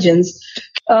intelligence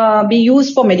be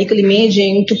used for medical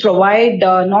imaging to provide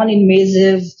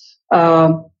non-invasive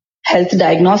health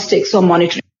diagnostics or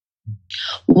monitoring.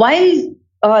 While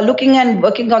looking and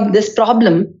working on this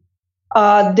problem,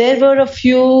 there were a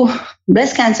few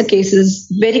breast cancer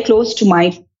cases very close to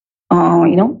my,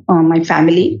 my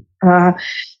family,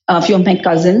 a few of my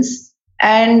cousins,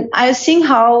 and I was seeing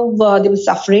how they were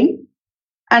suffering.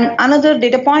 And another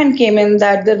data point came in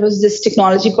that there was this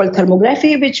technology called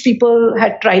thermography, which people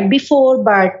had tried before,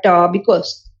 but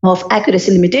because of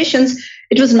accuracy limitations,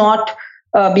 it was not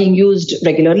being used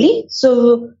regularly.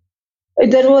 So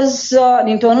there was an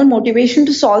internal motivation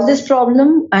to solve this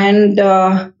problem, and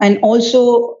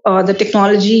also the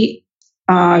technology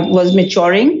was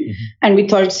maturing, and we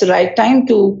thought it's the right time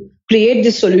to create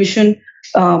this solution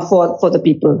for the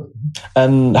people.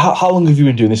 And how long have you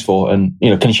been doing this for? And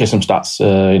can you share some stats?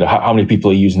 How many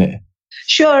people are using it?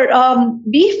 Sure.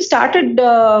 We started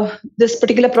this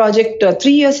particular project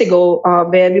 3 years ago,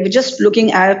 where we were just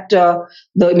looking at the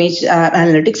image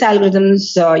analytics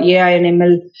algorithms, AI and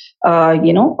ML,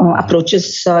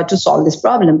 approaches to solve this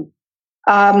problem.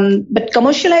 But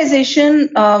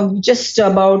commercialization just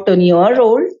about a year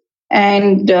old,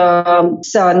 and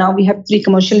so now we have 3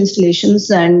 commercial installations,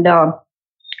 and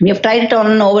we have tried it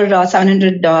on over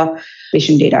 700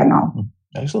 patient data now.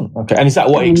 Excellent. Okay, and is that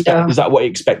what you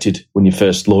expected when you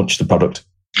first launched the product?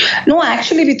 No,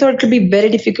 actually, we thought it would be very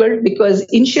difficult because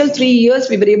initial 3 years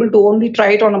we were able to only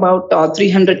try it on about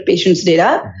 300 patients'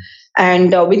 data,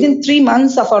 and within 3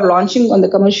 months of our launching on the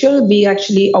commercial, we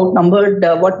actually outnumbered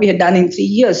what we had done in 3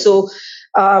 years. So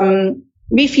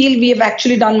we feel we have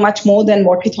actually done much more than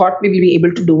what we thought we will be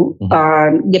able to do,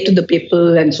 get to the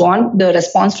people and so on. The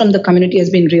response from the community has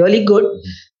been really good.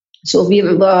 So we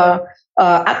have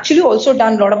actually also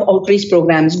done a lot of outreach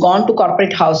programs, gone to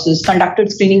corporate houses,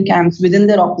 conducted screening camps within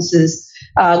their offices,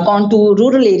 gone to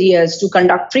rural areas to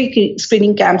conduct free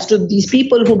screening camps to these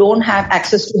people who don't have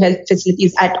access to health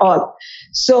facilities at all.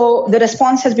 So the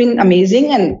response has been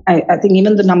amazing, and I think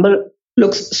even the number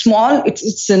looks small.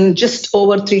 It's in just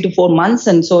over 3 to 4 months,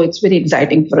 and so it's very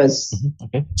exciting for us.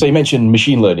 Okay. So you mentioned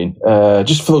machine learning.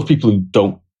 Just for those people who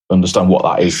don't understand what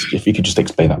that is, if you could just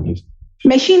explain that, please.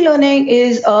 Machine learning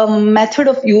is a method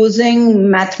of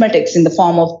using mathematics in the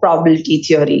form of probability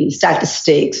theory,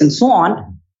 statistics, and so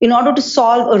on, in order to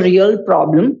solve a real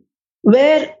problem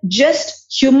where just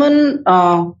human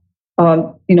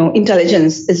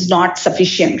intelligence is not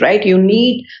sufficient, right? You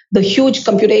need the huge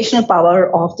computational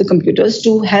power of the computers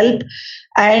to help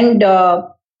and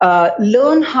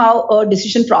learn how a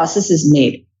decision process is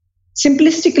made.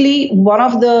 Simplistically, one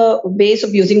of the ways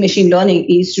of using machine learning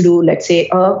is to do, let's say,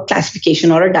 a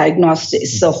classification or a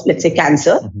diagnosis of, let's say,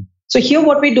 cancer. So here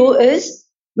what we do is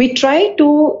we try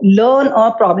to learn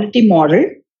a probability model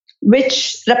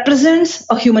which represents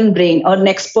a human brain or an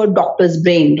expert doctor's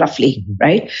brain, roughly,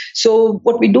 right? So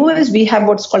what we do is we have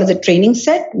what's called as a training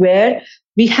set, where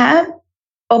we have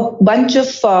a bunch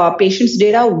of patients'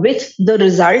 data with the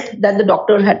result that the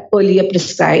doctor had earlier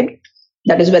prescribed.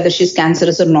 that is whether she's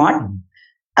cancerous or not.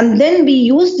 And then we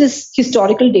use this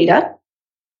historical data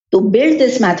to build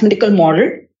this mathematical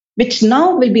model, which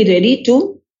now will be ready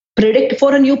to predict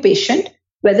for a new patient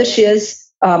whether she is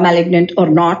malignant or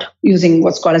not, using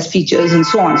what's called as features and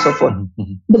so on and so forth.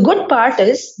 The good part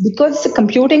is, because it's a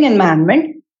computing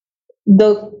environment,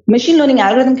 the machine learning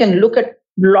algorithm can look at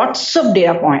lots of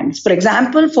data points. For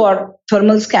example, for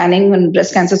thermal scanning and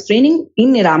breast cancer screening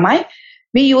in Niramai,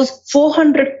 we use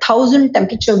 400,000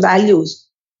 temperature values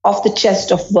of the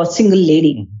chest of a single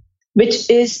lady, which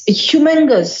is a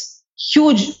humongous,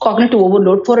 huge cognitive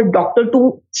overload for a doctor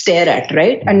to stare at,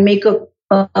 right, and make a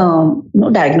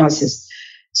diagnosis.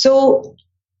 So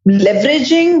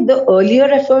leveraging the earlier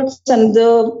efforts and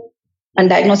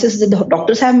diagnosis that the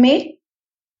doctors have made,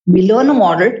 we learn a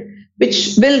model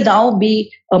which will now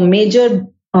be a major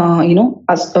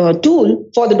as a tool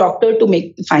for the doctor to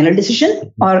make the final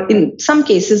decision, or in some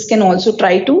cases can also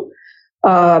try to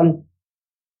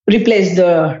replace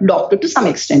the doctor to some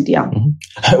extent.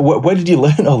 Where did you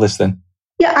learn all this then?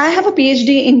 I have a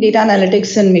PhD in data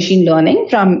analytics and machine learning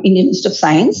from Indian Institute of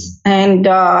Science. And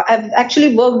I've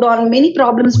actually worked on many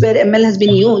problems where ML has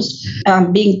been used,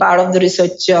 being part of the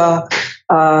research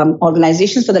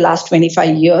organizations for the last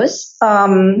 25 years.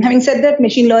 Having said that,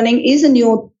 machine learning is a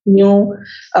new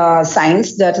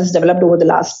science that has developed over the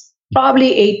last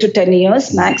probably 8 to 10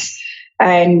 years max.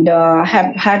 And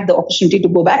have had the opportunity to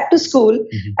go back to school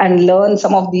and learn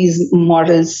some of these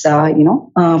models,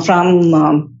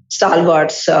 from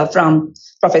stalwarts, from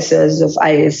professors of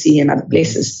IISc and other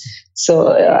places.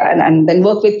 So, and then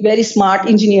work with very smart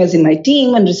engineers in my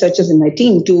team and researchers in my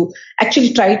team to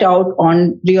actually try it out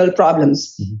on real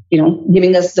problems,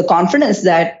 giving us the confidence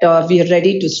that we are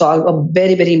ready to solve a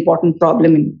very, very important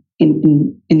problem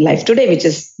in life today, which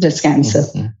is breast cancer.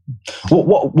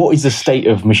 What is the state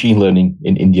of machine learning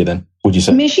in India then, would you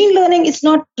say? Machine learning is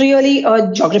not really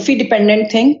a geography dependent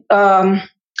thing.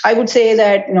 I would say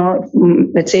that,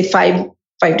 let's say 5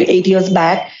 to 8 years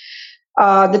back,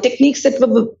 the techniques that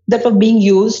were being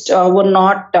used were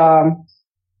not,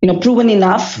 proven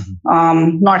enough,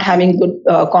 not having good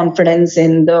confidence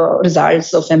in the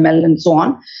results of ML and so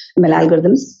on, ML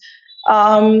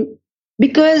algorithms.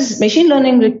 Because machine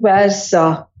learning requires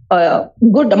a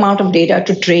good amount of data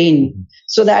to train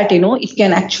so that, it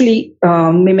can actually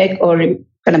mimic or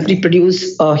kind of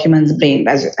reproduce a human's brain,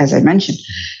 as I mentioned.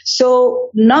 So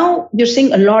now you're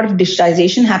seeing a lot of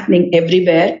digitization happening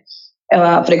everywhere.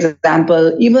 For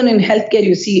example, even in healthcare,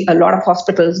 you see a lot of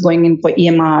hospitals going in for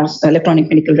EMRs, electronic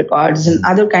medical records, and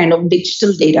other kind of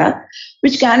digital data,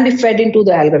 which can be fed into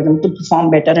the algorithm to perform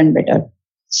better and better.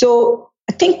 So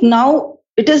I think now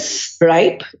it is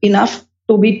ripe enough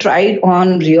to be tried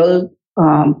on real,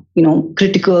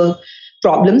 critical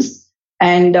problems.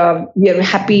 And we are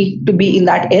happy to be in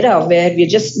that era where we're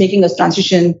just making a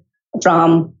transition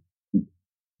from,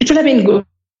 it would have been good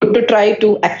to try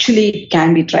to actually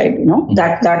can be tried,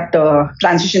 that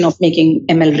transition of making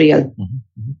ML real.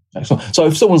 Excellent. So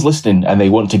if someone's listening and they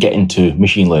want to get into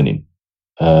machine learning,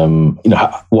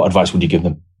 what advice would you give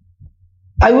them?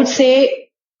 I would say,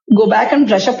 go back and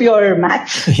brush up your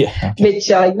maths, which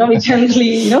we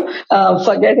generally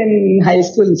forget in high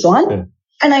school and so on. Yeah.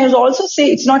 And I would also say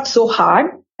it's not so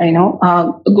hard.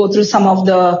 Go through some of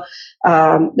the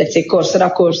let's say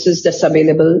Coursera courses that's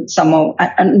available.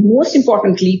 And most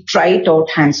importantly, try it out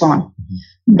hands-on.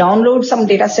 Download some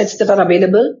data sets that are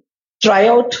available. Try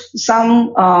out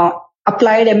some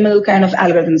applied ML kind of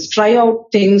algorithms. Try out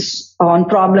things on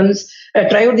problems.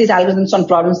 Try out these algorithms on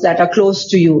problems that are close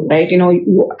to you, right?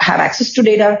 You have access to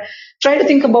data. Try to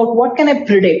think about what can I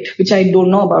predict, which I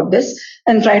don't know about this,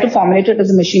 and try to formulate it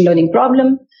as a machine learning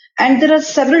problem. And there are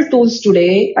several tools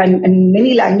today, and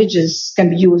many languages can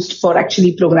be used for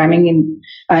actually programming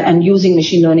and using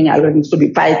machine learning algorithms. Could be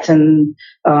Python,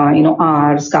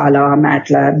 R, Scala,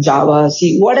 MATLAB, Java,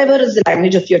 C, whatever is the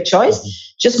language of your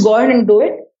choice. Just go ahead and do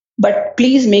it, but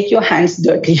please make your hands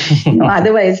dirty.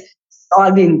 Otherwise, it's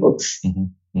all be in books.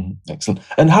 Excellent.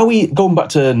 And how we going back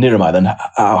to Niramai then?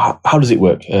 How does it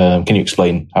work? Can you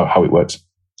explain how it works?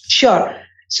 Sure.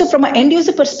 So from an end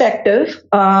user perspective,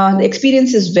 the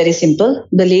experience is very simple.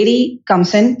 The lady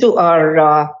comes into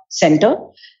our center.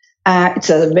 It's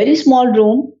a very small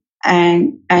room,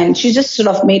 and she just sort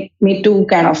of made me to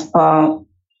kind of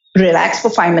relax for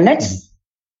 5 minutes,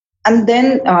 and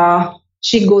then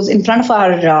she goes in front of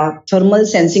our thermal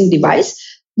sensing device.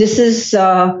 This is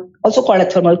also called a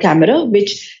thermal camera,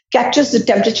 which captures the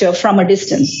temperature from a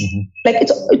distance. Like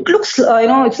it looks,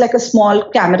 it's like a small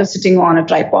camera sitting on a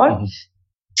tripod,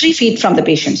 3 feet from the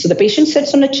patient. So the patient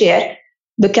sits on a chair.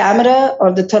 The camera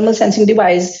or the thermal sensing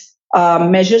device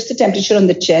measures the temperature on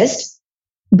the chest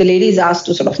the lady is asked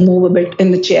to sort of move a bit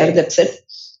in the chair. That's it.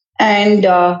 And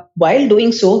while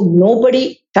doing so,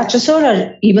 nobody touches her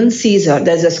or even sees her.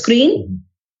 There's a screen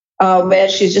where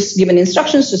she's just given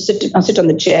instructions to sit on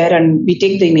the chair, and we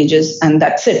take the images, and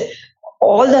that's it.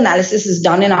 All the analysis is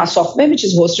done in our software, which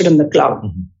is hosted in the cloud.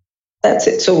 That's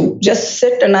it. So just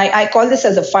sit, and I call this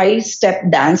as a 5-step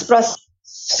dance process.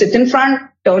 Sit in front,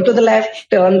 turn to the left,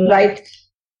 turn right.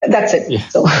 That's it. Yeah.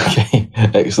 So. Okay,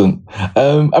 excellent.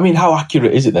 I mean, how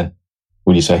accurate is it then,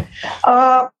 would you say?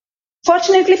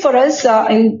 Fortunately for us,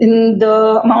 in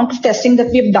the amount of testing that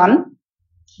we've done,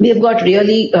 we have got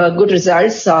really good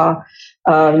results, in upper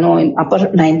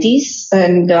 90s,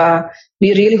 and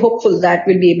we're really hopeful that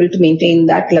we'll be able to maintain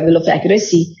that level of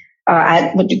accuracy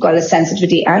at what you call as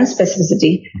sensitivity and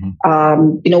specificity.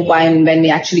 When we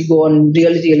actually go on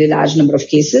really, really large number of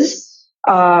cases.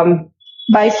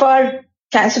 By far,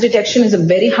 cancer detection is a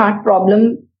very hard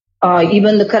problem.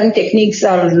 Even the current techniques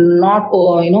are not,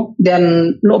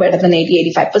 they're no better than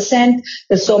 80-85%.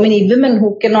 There's so many women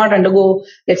who cannot undergo,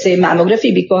 let's say,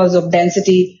 mammography because of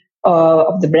density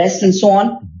of the breast and so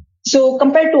on. So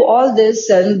compared to all this,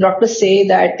 doctors say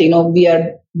that, we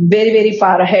are very, very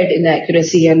far ahead in the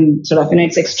accuracy, and sort of,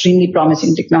 it's extremely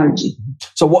promising technology.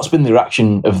 So what's been the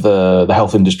reaction of the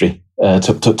health industry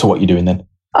to what you're doing then?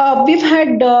 We've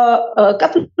had a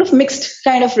couple of mixed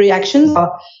kind of reactions.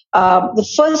 The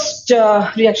first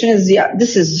reaction is,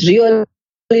 this is really,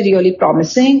 really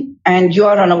promising, and you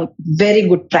are on a very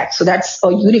good track. So that's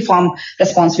a uniform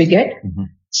response we get.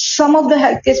 Some of the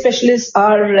healthcare specialists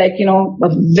are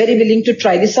very willing to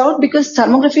try this out, because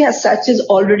thermography as such is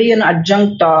already an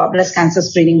adjunct breast cancer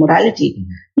screening modality.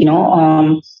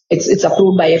 It's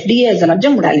approved by FDA as an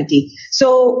adjunct modality.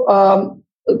 So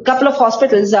a couple of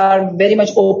hospitals are very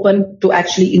much open to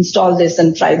actually install this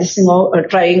and trying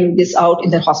this out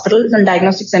in their hospitals and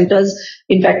diagnostic centers.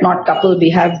 In fact, not couple, we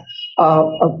have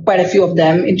quite a few of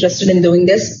them interested in doing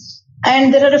this.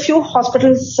 And there are a few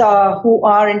hospitals who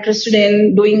are interested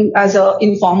in doing as an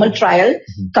informal trial,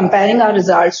 comparing our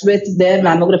results with their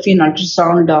mammography and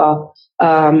ultrasound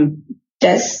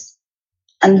tests,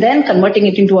 and then converting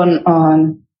it into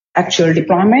an actual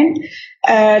deployment.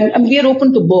 And we are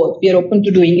open to both. We are open to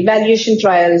doing evaluation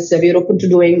trials. We are open to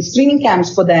doing screening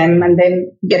camps for them, and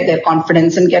then get their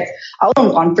confidence and get our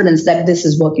own confidence that this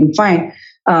is working fine.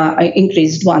 I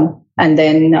increased one, and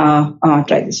then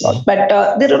try this out. But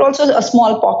there are also a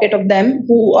small pocket of them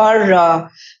who are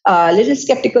a little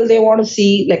skeptical. They want to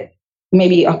see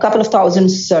maybe a couple of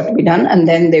thousands to be done, and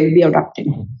then they will be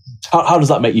adopting. How does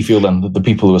that make you feel then, the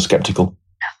people who are skeptical?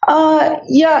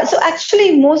 So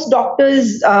actually most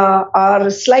doctors are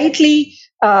slightly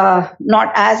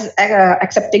not as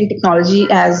accepting technology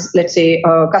as, let's say,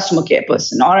 a customer care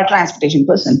person or a transportation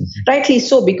person. Rightly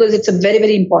so, because it's a very,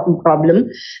 very important problem,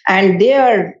 and they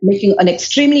are making an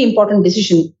extremely important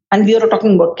decision. And we are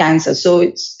talking about cancer, so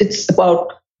it's about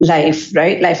life,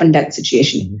 right? Life and death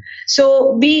situation.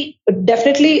 So we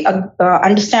definitely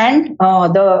understand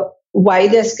why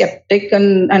they're skeptic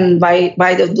and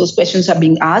why those questions are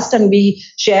being asked, and we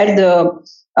share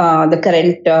the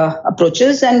current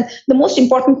approaches. And the most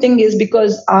important thing is,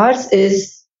 because ours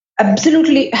is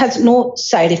absolutely has no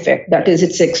side effect. That is,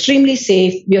 it's extremely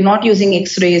safe. We are not using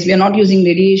X-rays. We are not using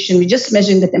radiation. We're just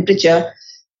measuring the temperature.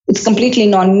 It's completely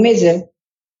non-invasive.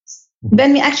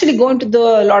 When we actually go into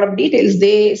a lot of details,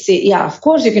 they say, yeah, of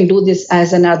course you can do this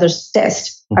as another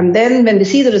test. And then when they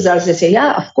see the results, they say,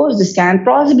 yeah, of course this can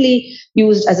possibly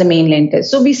used as a mainline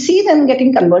test. So we see them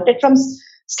getting converted from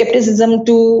skepticism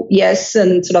to yes,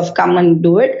 and sort of come and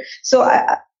do it. So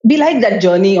we like that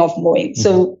journey of moving.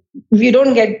 So we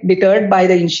don't get deterred by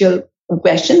the initial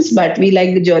questions, but we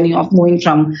like the journey of moving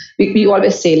from, we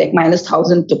always say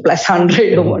 -1,000 to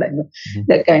 +100 or whatever,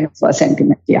 that kind of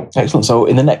sentiment. Yeah. Excellent. So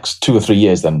in the next 2 or 3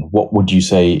 years then, what would you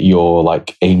say your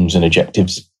aims and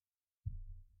objectives?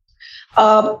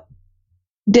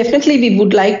 Definitely we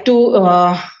would like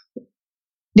to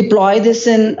deploy this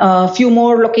in a few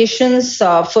more locations,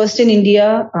 first in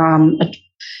India,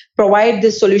 provide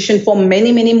this solution for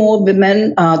many, many more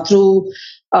women through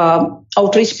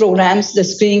outreach programs, the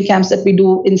screening camps that we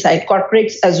do inside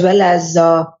corporates as well as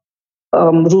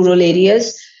rural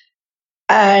areas.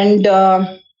 And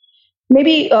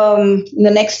maybe in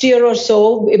the next year or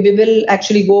so, we will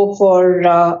actually go for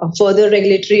further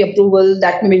regulatory approval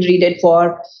that may be needed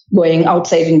for going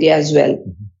outside India as well.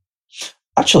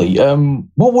 Actually,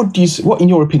 what in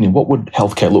your opinion, what would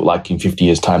healthcare look like in 50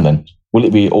 years' time then? Will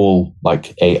it be all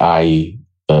like AI,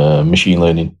 machine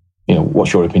learning?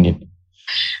 What's your opinion?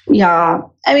 Yeah,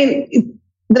 I mean,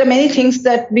 there are many things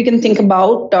that we can think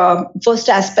about. First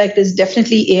aspect is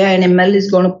definitely AI and ML is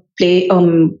going to play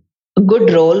a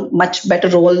good role, much better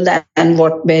role than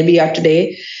where we are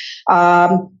today.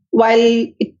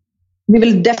 We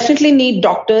will definitely need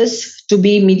doctors to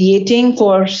be mediating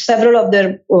for several of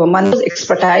their one is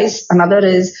expertise. Another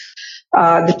is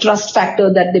the trust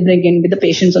factor that they bring in with the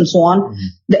patients and so on.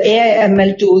 The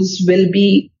AI/ML tools will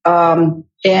be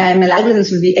AI/ML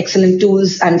algorithms will be excellent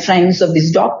tools and friends of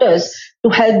these doctors to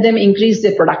help them increase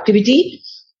their productivity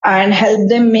and help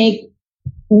them make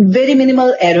very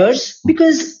minimal errors,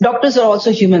 because doctors are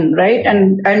also human, right?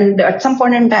 And at some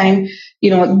point in time,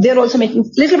 they're also making a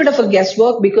little bit of a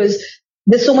guesswork because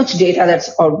there's so much data that's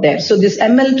out there. So this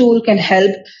ML tool can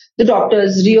help the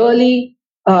doctors really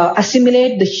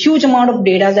assimilate the huge amount of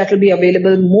data that will be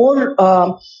available.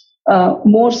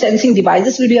 More sensing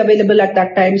devices will be available at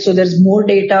that time. So there's more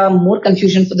data, more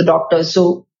confusion for the doctors.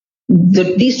 So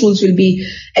these tools will be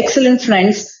excellent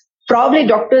friends. Probably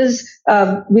doctors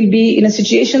will be in a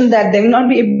situation that they will not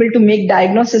be able to make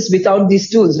diagnosis without these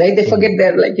tools, right? They forget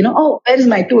they're like, oh, where is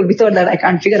my tool? Without that, I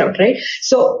can't figure out, right?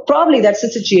 So probably that's a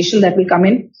situation that will come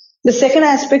in. The second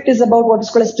aspect is about what is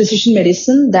called as precision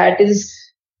medicine. That is,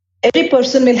 every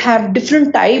person will have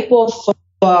different type of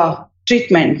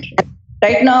treatment.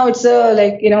 Right now, it's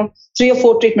 3 or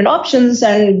 4 treatment options,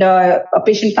 and a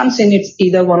patient comes in, it's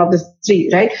either one of the 3,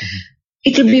 right?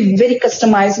 It will be very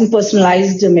customized and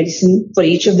personalized medicine for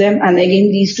each of them. And again,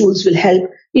 these tools will help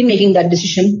in making that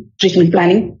decision, treatment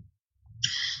planning.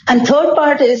 And third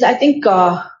part is, I think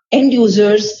end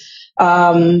users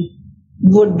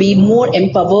would be more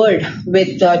empowered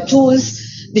with tools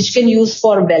which can use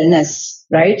for wellness,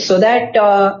 right? So that,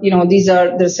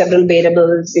 there's several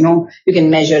variables, you can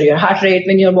measure your heart rate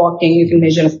when you're walking. You can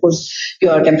measure, of course,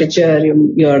 your temperature,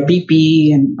 your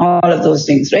BP and all of those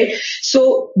things, right?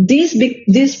 So these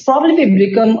probably will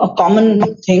become a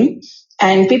common thing,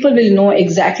 and people will know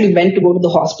exactly when to go to the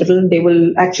hospital. They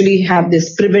will actually have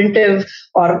this preventive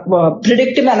or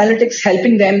predictive analytics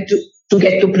helping them to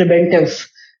get to preventive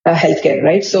healthcare,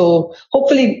 right? So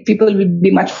hopefully people will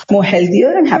be much more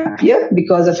healthier and happier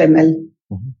because of ML.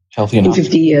 Healthy and in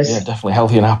 50 years. Yeah, definitely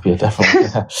healthy and happier. Definitely.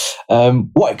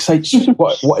 What excites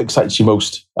you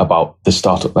most about this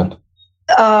startup then?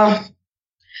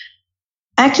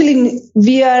 Actually,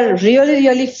 we are really,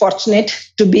 really fortunate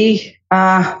to be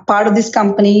part of this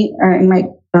company,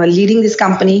 leading this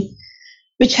company,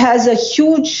 which has a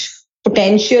huge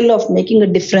potential of making a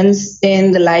difference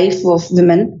in the life of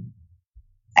women.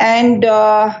 And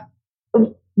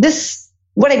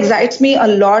what excites me a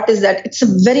lot is that it's a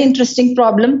very interesting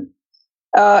problem.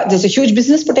 There's a huge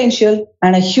business potential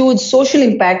and a huge social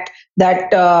impact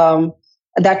that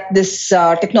this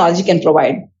technology can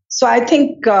provide. So I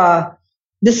think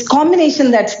this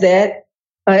combination that's there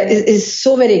is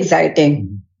so very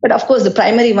exciting. But of course, the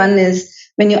primary one is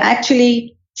when you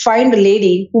actually find a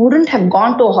lady who wouldn't have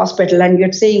gone to a hospital and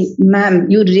you're saying, ma'am,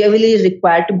 you really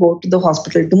require to go to the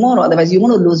hospital tomorrow, otherwise you're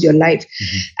going to lose your life.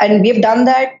 And we've done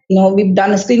that. We've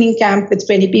done a screening camp with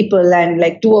 20 people, and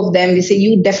like 2 of them, we say,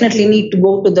 you definitely need to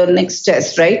go to the next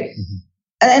test, right?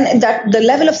 And that the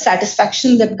level of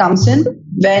satisfaction that comes in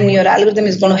when your algorithm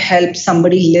is going to help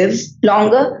somebody live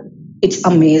longer, it's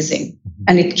amazing.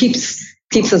 And it keeps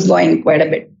us going quite a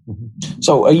bit.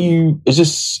 So is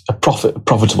this a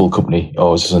profitable company,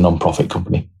 or is this a non-profit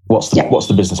company? What's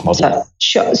the business model?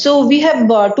 Sure. So we have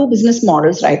 2 business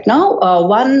models right now.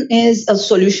 One is a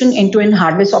solution, end-to-end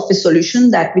hardware software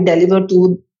solution that we deliver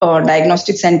to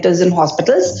diagnostic centers and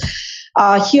hospitals.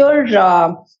 Here,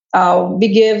 we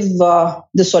give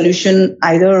the solution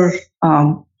either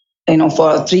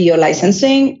for 3-year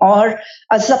licensing or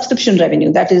a subscription revenue.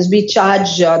 That is, we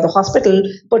charge the hospital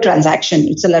per transaction.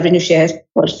 It's a revenue share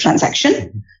per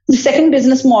transaction. The second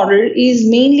business model is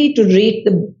mainly to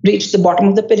reach the bottom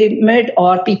of the pyramid,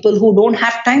 or people who don't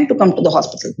have time to come to the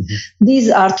hospital. These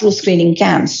are through screening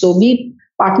camps. So we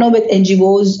partner with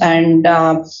NGOs and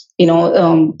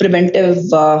preventive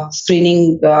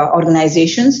screening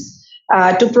organizations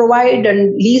to provide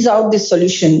and lease out this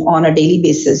solution on a daily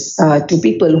basis to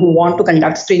people who want to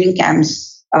conduct screening camps.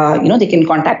 They can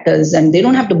contact us, and they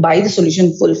don't have to buy the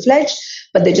solution full-fledged,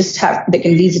 but they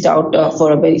can lease it out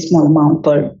for a very small amount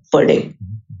per day.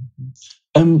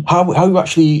 How are you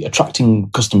actually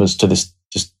attracting customers to this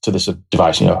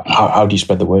device? How do you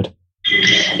spread the word?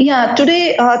 Yeah,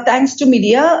 today, thanks to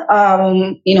media,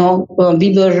 we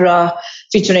were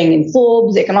featuring in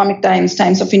Forbes, Economic Times,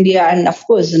 Times of India, and of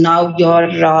course now your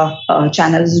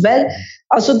channel as well.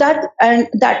 So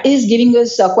that is giving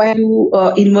us quite a few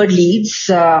inward leads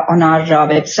on our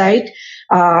website.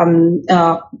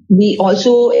 We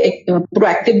also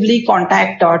proactively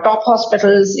contact top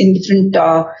hospitals in different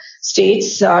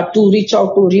states to reach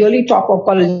out to really top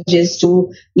oncologists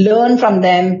to learn from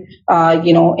them,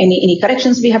 any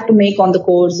corrections we have to make on the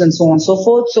course and so on and so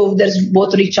forth. So there's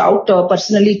both reach out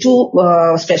personally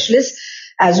to specialists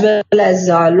as well as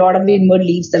a lot of inward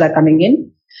leads that are coming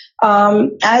in.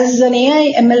 As an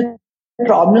AI ML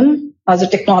problem, as a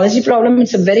technology problem,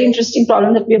 it's a very interesting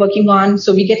problem that we're working on.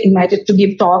 So we get invited to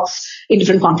give talks in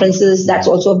different conferences. That's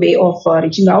also a way of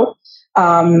reaching out.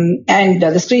 And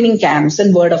the screening camps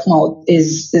and word of mouth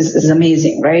is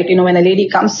amazing, right? When a lady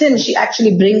comes in, she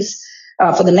actually brings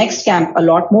for the next camp a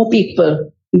lot more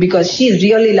people because she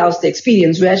really loves the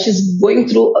experience, where she's going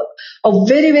through a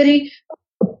very, very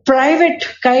private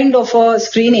kind of a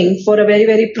screening for a very,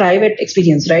 very private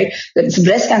experience, right? It's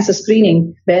breast cancer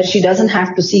screening where she doesn't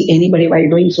have to see anybody while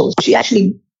doing so. She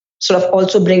actually sort of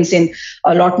also brings in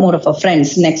a lot more of her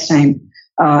friends next time,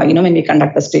 when we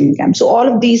conduct the screening camp. So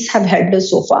all of these have helped us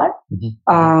so far.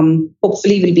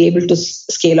 Hopefully we'll be able to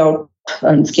scale out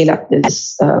and scale up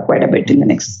this quite a bit in the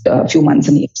next few months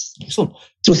and years. Excellent.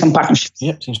 Through some partnerships.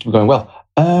 Yep, seems to be going well.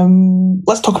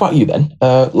 Let's talk about you then.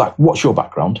 What's your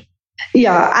background?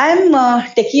 Yeah, I'm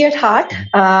techie at heart.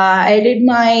 I did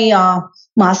my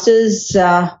master's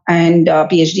and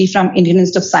PhD from Indian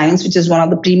Institute of Science, which is one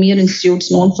of the premier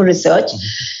institutes known for research.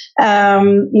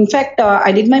 In fact,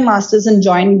 I did my master's and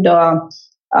joined one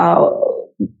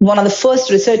of the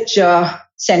first research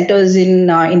centers in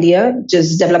India, which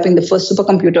is developing the first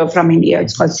supercomputer from India.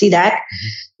 It's called CDAC.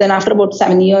 Then after about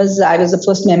 7 years, I was the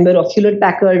first member of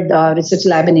Hewlett-Packard Research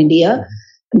Lab in India.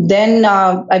 Then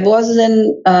I was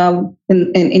in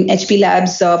HP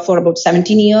Labs for about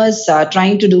 17 years,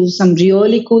 trying to do some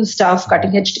really cool stuff,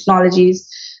 cutting edge technologies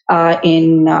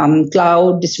in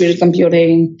cloud, distributed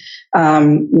computing,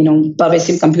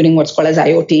 pervasive computing, what's called as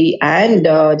IoT, and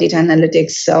data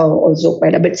analytics, also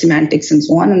quite a bit semantics and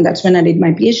so on. And that's when I did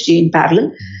my PhD in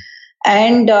parallel.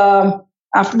 And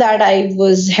after that, I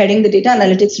was heading the data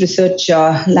analytics research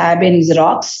lab in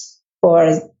Xerox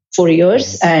for 4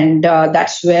 years, and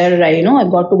that's where I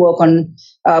got to work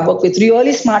with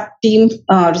really smart team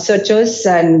researchers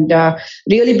and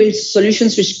really build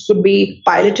solutions which could be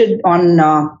piloted on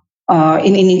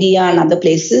in India and other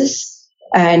places,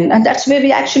 and that's where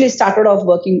we actually started off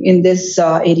working in this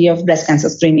area of breast cancer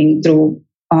screening through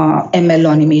ML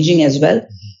on imaging as well.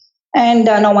 And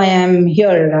now I am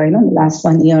here, the last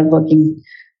 1 year working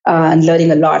and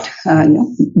learning a lot,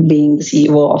 being the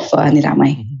CEO of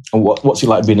Niramai. And what's it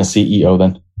like being a CEO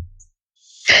then?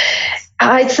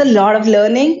 It's a lot of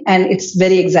learning and it's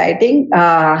very exciting.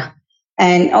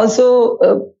 And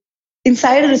also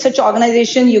inside a research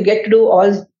organization, you get to do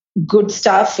all good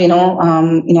stuff. You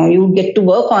get to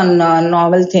work on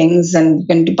novel things and you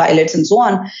can do pilots and so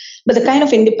on. But the kind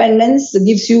of independence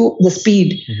gives you the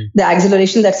speed, the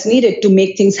acceleration that's needed to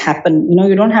make things happen.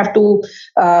 You don't have to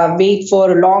wait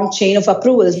for a long chain of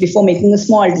approvals before making a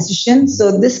small decision.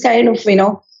 So this kind of,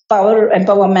 power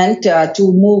empowerment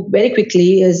to move very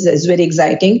quickly is very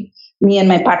exciting. Me and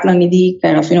my partner Nidhi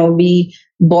we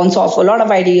bounce off a lot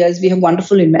of ideas. We have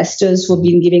wonderful investors who have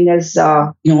been giving us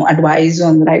advice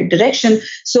on the right direction.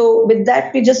 So with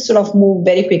that, we just sort of move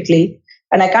very quickly.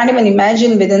 And I can't even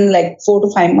imagine within 4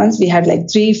 to 5 months, we had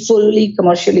 3 fully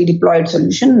commercially deployed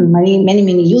solutions,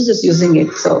 many users using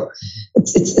it. So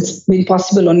it's been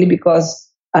possible only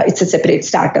because it's a separate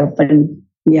startup. And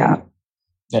yeah.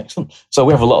 Excellent. So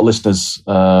we have a lot of listeners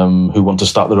who want to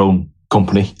start their own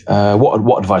company.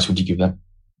 What advice would you give them?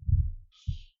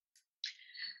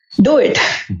 Do it.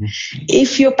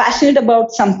 If you're passionate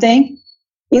about something,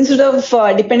 instead of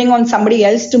depending on somebody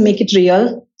else to make it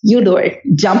real, you do it.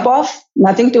 Jump off,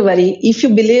 nothing to worry. If you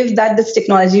believe that this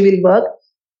technology will work,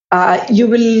 you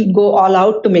will go all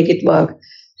out to make it work.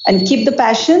 And keep the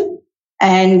passion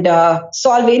and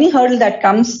solve any hurdle that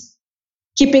comes,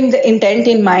 keeping the intent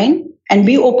in mind. And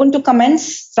be open to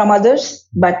comments from others,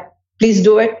 but please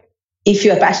do it. If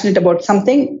you are passionate about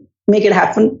something, make it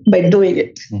happen by doing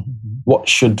it. What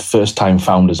should first-time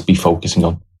founders be focusing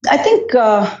on? I think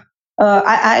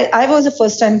I was a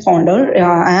first-time founder.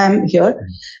 I am here.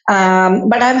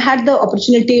 But I've had the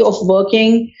opportunity of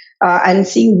working and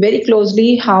seeing very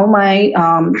closely how my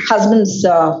husband's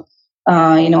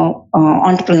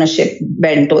entrepreneurship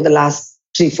went over the last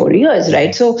 3-4 years,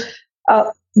 right? So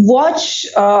watch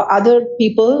other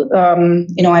people.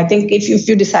 I think if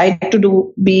you decide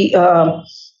to be a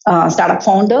startup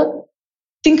founder,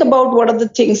 think about what are the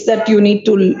things that you need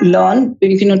to learn.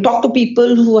 Talk to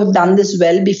people who have done this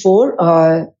well before.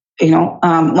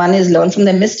 One is learn from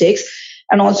their mistakes,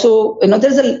 And also,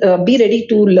 there's be ready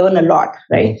to learn a lot,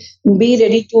 right? Be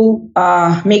ready to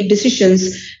make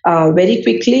decisions very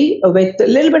quickly with a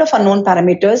little bit of unknown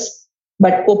parameters,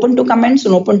 but open to comments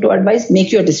and open to advice.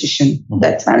 Make your decision.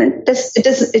 That's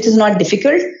it is not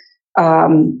difficult.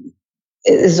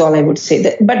 Is all I would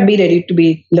say. But be ready to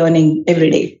be learning every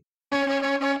day.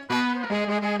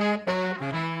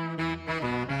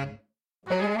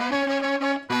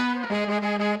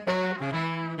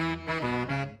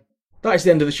 That is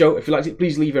the end of the show. If you liked it,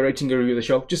 please leave a rating and review of the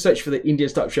show. Just search for the Indian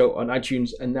Startup Show on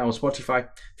iTunes and now on Spotify.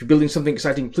 If you're building something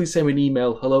exciting, please send me an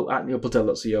email,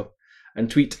 hello@neilpatel.co, and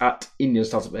tweet at Indian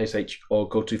Startup ASH, or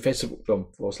go to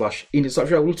facebook.com/Indian Startup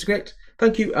Show. We'll connect.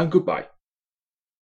 Thank you and goodbye.